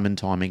fail time and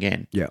time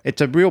again. Yeah.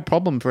 It's a real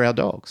problem for our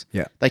dogs.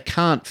 Yeah. They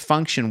can't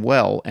function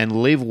well and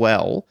live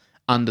well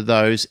under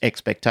those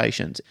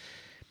expectations.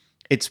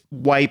 It's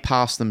way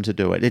past them to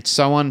do it. It's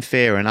so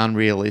unfair and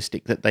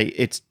unrealistic that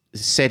it's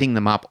setting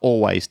them up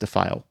always to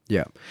fail.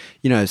 Yeah.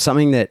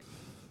 Something that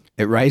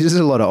it raises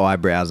a lot of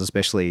eyebrows,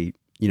 especially,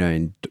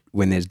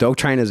 when there's dog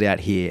trainers out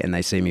here and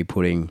they see me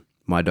putting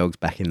my dogs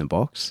back in the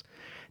box,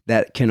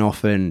 that can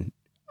often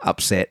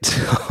upset.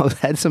 I've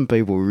had some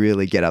people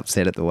really get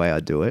upset at the way I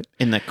do it.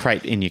 In the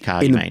crate in your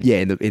car, you mean?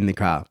 Yeah, in the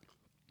car.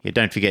 Yeah,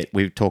 don't forget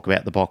we talk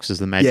about the box as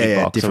the magic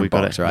box. Different so we've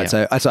box, got right?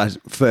 Yeah.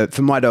 So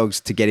for my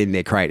dogs to get in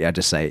their crate, I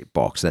just say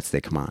box. That's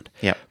their command.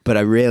 Yep. But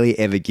I rarely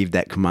ever give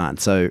that command.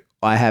 So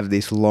I have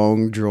this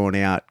long, drawn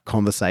out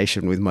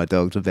conversation with my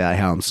dogs about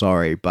how I'm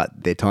sorry, but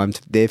their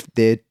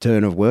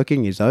turn of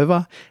working is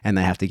over, and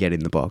they have to get in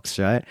the box,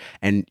 right?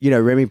 And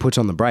Remy puts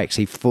on the brakes.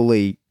 He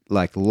fully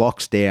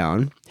locks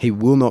down. He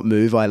will not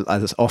move. I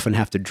just often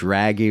have to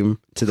drag him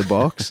to the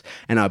box,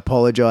 and I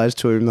apologize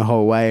to him the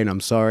whole way, and I'm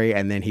sorry.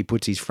 And then he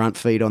puts his front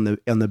feet on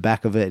the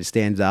back of it,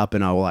 stands up,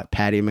 and I will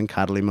pat him and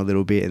cuddle him a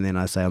little bit, and then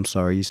I say, I'm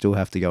sorry, you still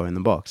have to go in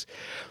the box.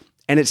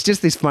 And it's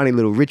just this funny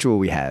little ritual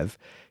we have.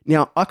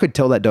 Now, I could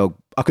tell that dog,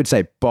 I could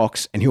say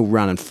box, and he'll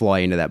run and fly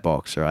into that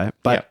box, right?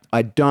 But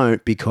I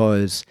don't,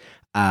 because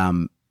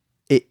I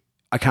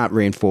can't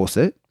reinforce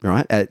it,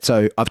 right?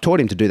 So I've taught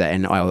him to do that,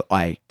 and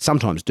I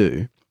sometimes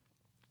do.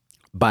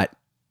 But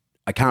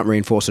I can't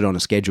reinforce it on a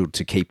schedule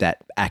to keep that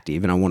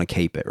active, and I want to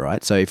keep it,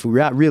 right? So if we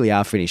really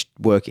are finished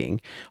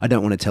working, I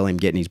don't want to tell him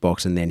get in his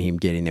box and then him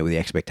get in there with the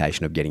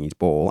expectation of getting his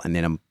ball, and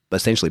then I'm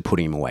essentially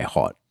putting him away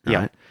hot, right?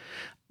 Yeah.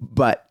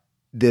 But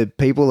the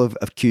people have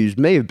accused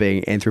me of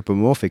being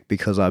anthropomorphic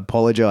because I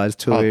apologized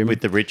to him.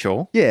 With the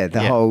ritual. Yeah,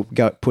 the whole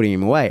putting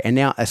him away. And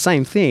now,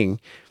 same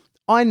thing,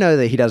 I know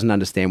that he doesn't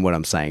understand what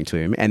I'm saying to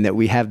him, and that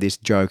we have this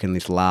joke and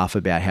this laugh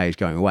about how he's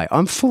going away.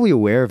 I'm fully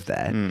aware of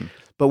that.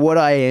 But what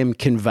I am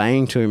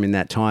conveying to him in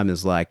that time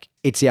is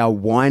it's our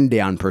wind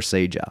down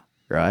procedure,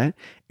 right?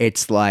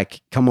 It's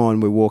like, come on,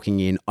 we're walking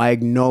in. I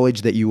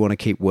acknowledge that you want to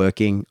keep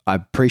working. I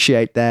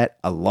appreciate that.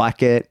 I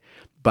like it,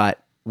 but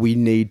we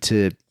need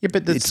to. Yeah,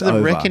 but it's the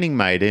over. reckoning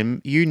made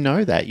him. You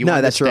know that. You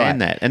No, that's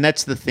understand right. that. And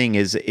that's the thing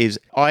is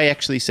I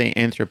actually see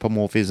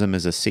anthropomorphism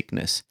as a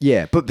sickness.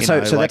 Yeah, but You so know,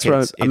 that's like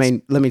what I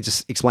mean. Let me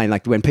just explain.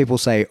 When people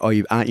say, "Oh,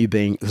 aren't you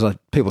being?" Because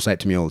people say it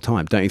to me all the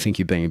time. Don't you think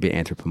you're being a bit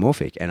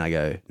anthropomorphic? And I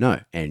go, "No,"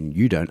 and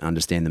you don't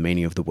understand the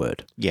meaning of the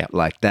word. Yeah.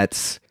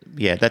 That's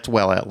That's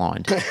well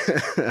outlined.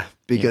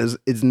 because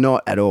it's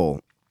not at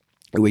all.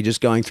 We're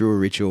just going through a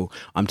ritual.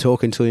 I'm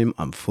talking to him.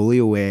 I'm fully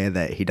aware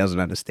that he doesn't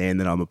understand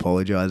that I'm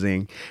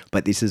apologizing,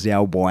 but this is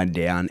our wind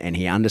down, and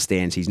he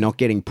understands he's not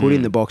getting put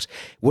in the box.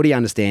 What he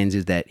understands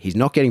is that he's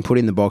not getting put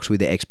in the box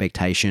with the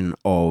expectation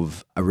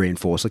of a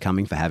reinforcer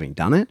coming for having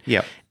done it.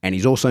 Yep. And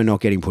he's also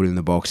not getting put in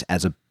the box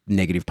as a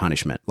negative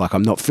punishment.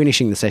 I'm not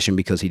finishing the session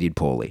because he did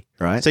poorly,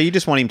 right? So you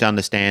just want him to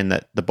understand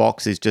that the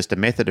box is just a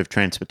method of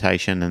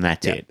transportation and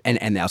that's it.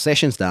 And our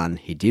session's done.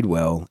 He did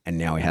well, and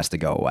now he has to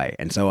go away.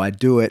 And so I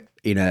do it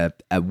in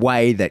a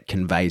way that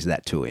conveys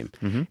that to him.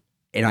 Mm-hmm.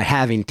 And I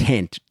have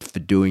intent for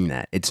doing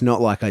that. It's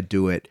not like I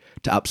do it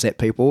to upset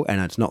people,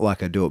 and it's not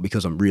like I do it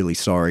because I'm really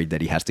sorry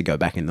that he has to go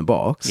back in the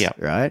box,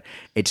 right?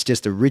 It's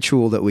just a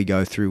ritual that we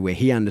go through where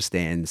he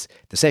understands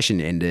the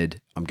session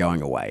ended, I'm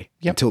going away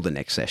until the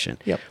next session.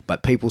 Yep.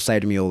 But people say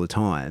to me all the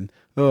time,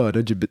 oh,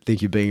 don't you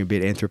think you're being a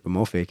bit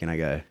anthropomorphic? And I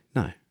go,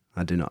 no,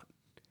 I do not.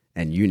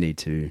 And you need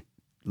to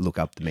look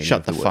up the meaning Shut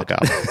of the the word. fuck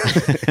up.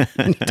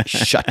 You need to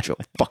shut your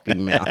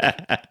fucking mouth.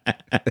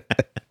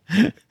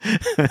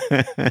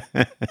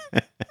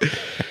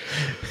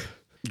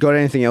 Got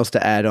anything else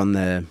to add on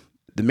the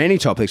many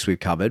topics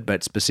we've covered,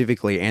 but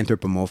specifically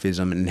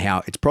anthropomorphism and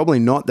how it's probably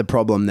not the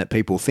problem that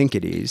people think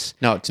it is?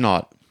 No, it's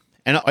not.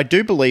 And I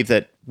do believe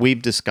that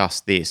we've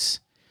discussed this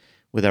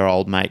with our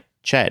old mate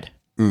Chad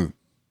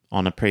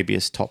on a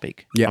previous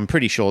topic. Yep. I'm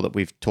pretty sure that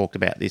we've talked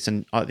about this,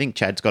 and I think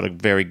Chad's got a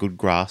very good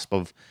grasp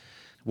of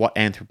what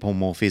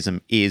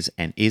anthropomorphism is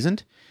and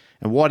isn't.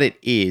 And what it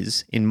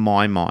is, in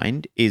my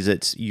mind, is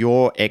it's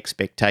your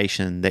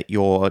expectation that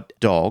your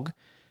dog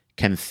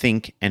can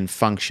think and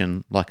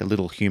function like a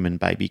little human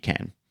baby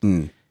can.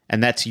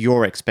 And that's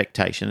your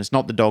expectation. It's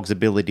not the dog's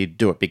ability to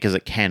do it, because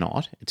it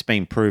cannot. It's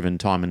been proven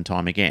time and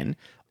time again.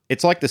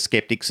 It's like the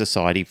Skeptic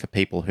Society for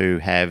people who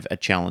have a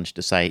challenge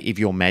to say, if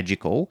you're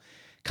magical,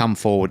 come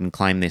forward and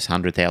claim this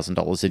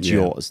 $100,000. It's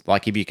yours.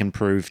 Like, if you can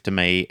prove to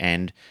me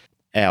and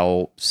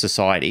our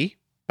society,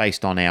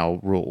 based on our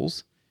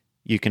rules,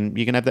 you can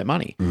have that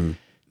money.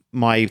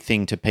 My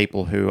thing to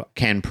people who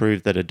can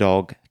prove that a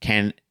dog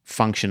can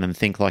function and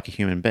think like a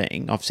human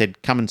being, I've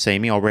said, come and see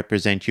me. I'll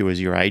represent you as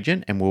your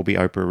agent, and we'll be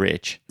Oprah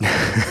rich.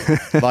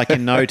 Like,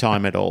 in no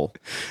time at all.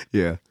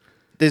 Yeah.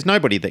 There's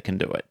nobody that can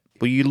do it.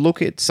 Well, you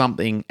look at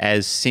something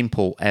as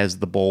simple as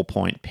the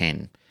ballpoint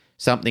pen,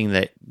 something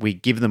that we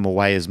give them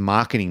away as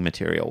marketing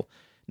material.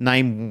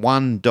 Name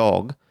one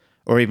dog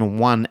or even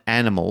one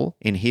animal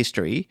in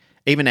history,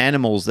 even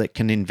animals that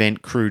can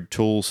invent crude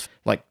tools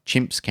like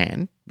chimps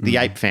can, the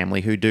ape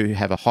family, who do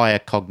have a higher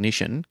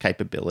cognition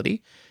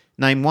capability.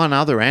 Name one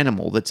other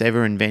animal that's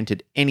ever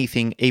invented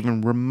anything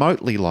even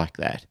remotely like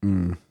that.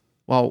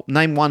 Well,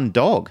 name one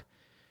dog.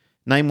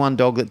 Name one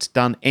dog that's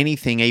done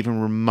anything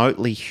even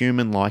remotely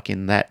human-like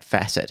in that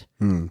facet,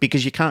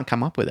 because you can't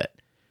come up with it.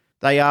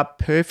 They are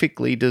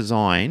perfectly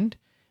designed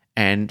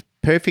and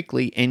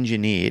perfectly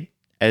engineered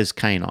as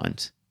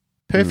canines.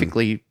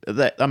 Perfectly.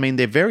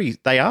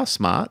 They are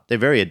smart. They're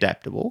very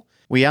adaptable.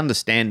 We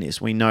understand this.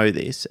 We know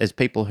this as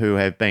people who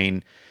have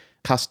been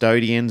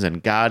custodians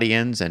and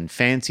guardians and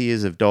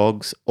fanciers of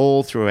dogs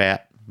all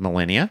throughout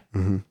millennia.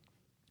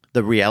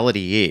 The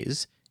reality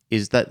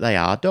is that they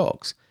are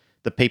dogs.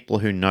 The people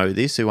who know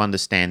this, who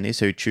understand this,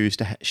 who choose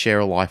to share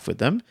a life with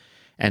them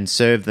and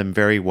serve them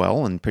very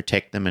well and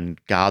protect them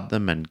and guard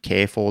them and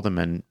care for them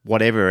and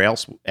whatever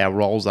else our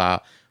roles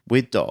are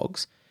with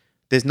dogs,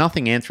 there's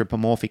nothing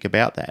anthropomorphic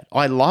about that.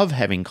 I love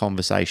having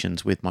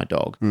conversations with my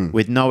dog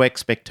with no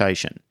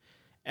expectation.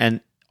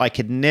 And I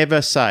could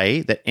never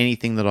say that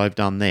anything that I've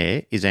done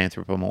there is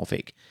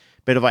anthropomorphic.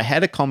 But if I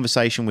had a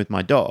conversation with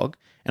my dog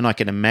and I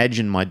can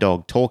imagine my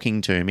dog talking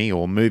to me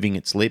or moving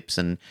its lips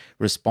and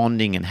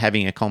responding and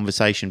having a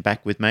conversation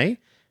back with me,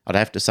 I'd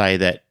have to say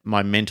that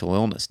my mental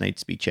illness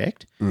needs to be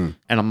checked. And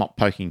I'm not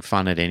poking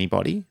fun at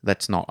anybody. I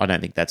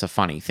don't think that's a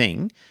funny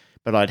thing.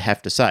 But I'd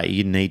have to say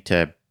you need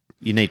to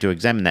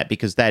examine that,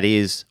 because that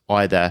is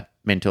either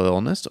mental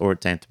illness or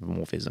it's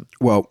anthropomorphism.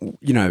 Well,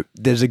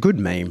 there's a good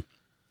meme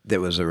that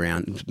was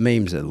around.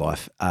 Memes are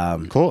life.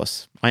 Of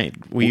course.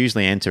 We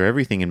usually answer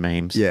everything in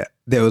memes. Yeah.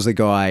 There was a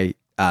guy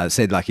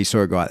said he saw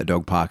a guy at the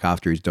dog park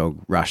after his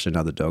dog rushed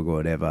another dog or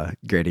whatever,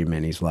 get him,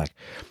 and he's like,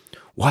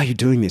 "Why are you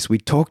doing this? We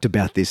talked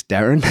about this,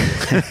 Darren."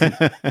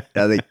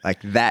 I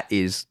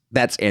think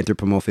that's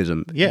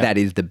anthropomorphism. Yeah. That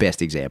is the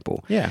best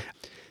example. Yeah.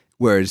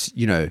 Whereas,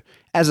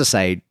 as I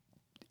say,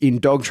 in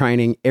dog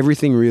training,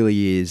 everything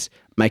really is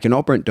make an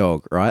operant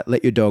dog, right?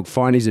 Let your dog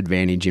find his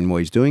advantage in what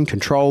he's doing,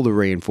 control the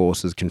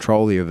reinforcers,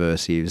 control the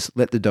aversives,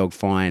 let the dog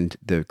find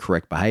the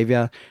correct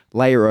behavior,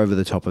 layer over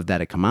the top of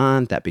that a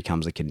command, that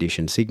becomes a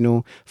conditioned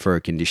signal for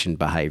a conditioned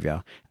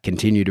behavior.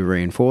 Continue to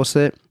reinforce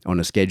it on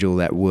a schedule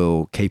that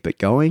will keep it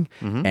going,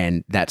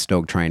 and that's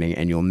dog training.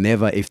 And you'll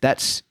never, if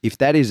that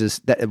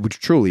is which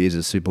truly is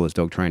as simple as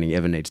dog training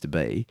ever needs to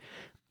be,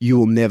 you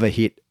will never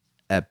hit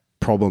a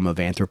problem of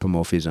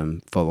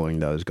anthropomorphism following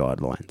those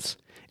guidelines.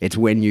 It's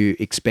when you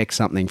expect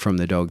something from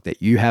the dog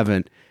that you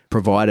haven't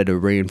provided a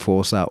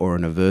reinforcer or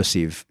an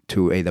aversive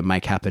to either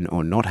make happen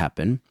or not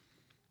happen,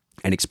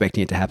 and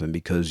expecting it to happen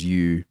because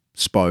you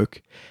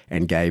spoke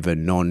and gave a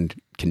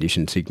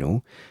non-conditioned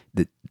signal,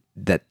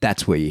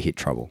 that's where you hit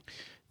trouble.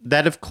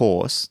 That, of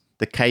course,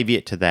 the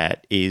caveat to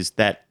that is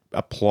that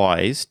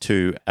applies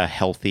to a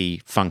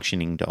healthy,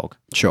 functioning dog.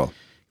 Sure.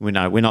 We're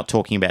not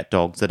talking about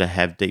dogs that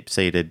have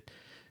deep-seated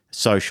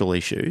social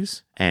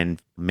issues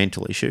and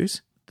mental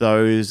issues.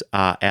 Those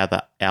are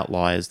other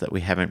outliers that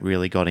we haven't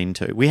really got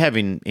into. We have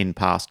in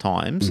past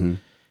times.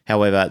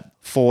 However,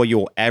 for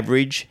your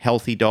average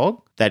healthy dog,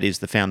 that is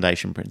the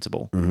foundation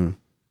principle.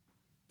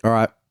 All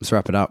right, let's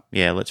wrap it up.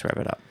 Yeah, let's wrap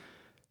it up.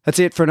 That's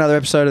it for another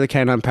episode of the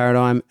Canine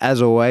Paradigm.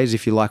 As always,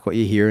 if you like what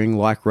you're hearing,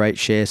 like, rate,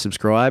 share,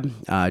 subscribe.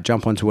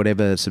 Jump onto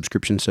whatever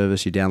subscription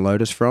service you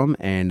download us from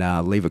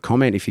and leave a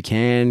comment if you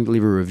can.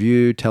 Leave a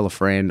review, tell a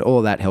friend. All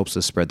of that helps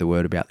us spread the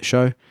word about the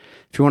show.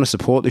 If you want to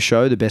support the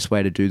show, the best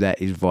way to do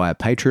that is via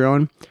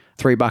Patreon.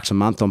 $3 a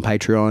month on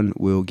Patreon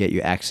will get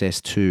you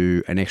access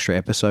to an extra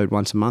episode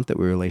once a month that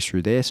we release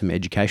through there, some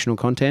educational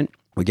content.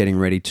 We're getting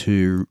ready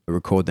to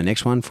record the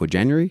next one for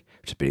January,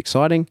 which is a bit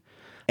exciting.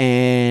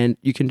 And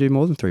you can do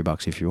more than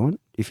 $3 if you want,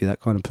 if you're that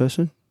kind of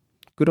person.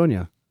 Good on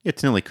you.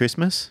 It's nearly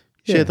Christmas.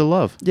 Yeah. Share the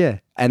love. Yeah.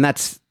 And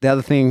that's the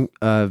other thing.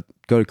 Got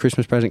a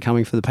Christmas present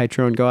coming for the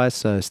Patreon guys,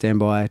 so stand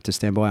by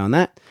on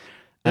that.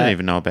 I don't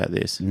even know about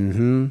this.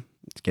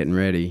 It's getting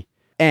ready.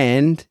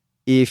 And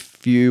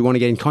if you want to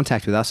get in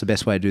contact with us, the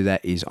best way to do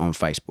that is on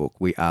Facebook.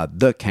 We are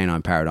The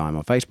Canine Paradigm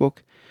on Facebook.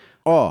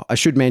 Oh, I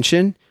should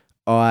mention,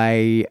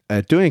 I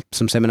am doing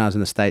some seminars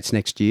in the States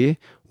next year.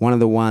 One of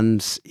the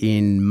ones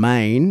in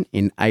Maine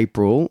in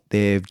April,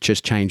 they've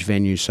just changed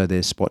venues, so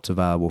there's spots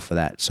available for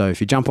that. So if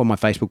you jump on my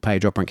Facebook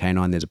page, Operant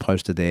Canine, there's a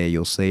poster there.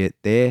 You'll see it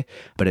there.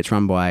 But it's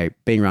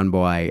being run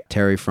by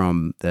Terry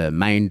from the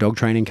Maine Dog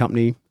Training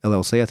Company,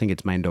 LLC. I think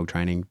it's Maine Dog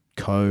Training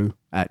Co.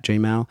 at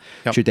Gmail.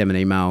 Yep. Shoot them an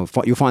email.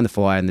 You'll find the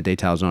flyer and the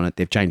details on it.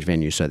 They've changed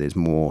venues, so there's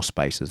more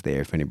spaces there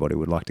if anybody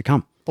would like to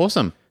come.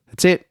 Awesome.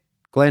 That's it.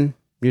 Glenn,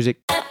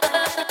 music.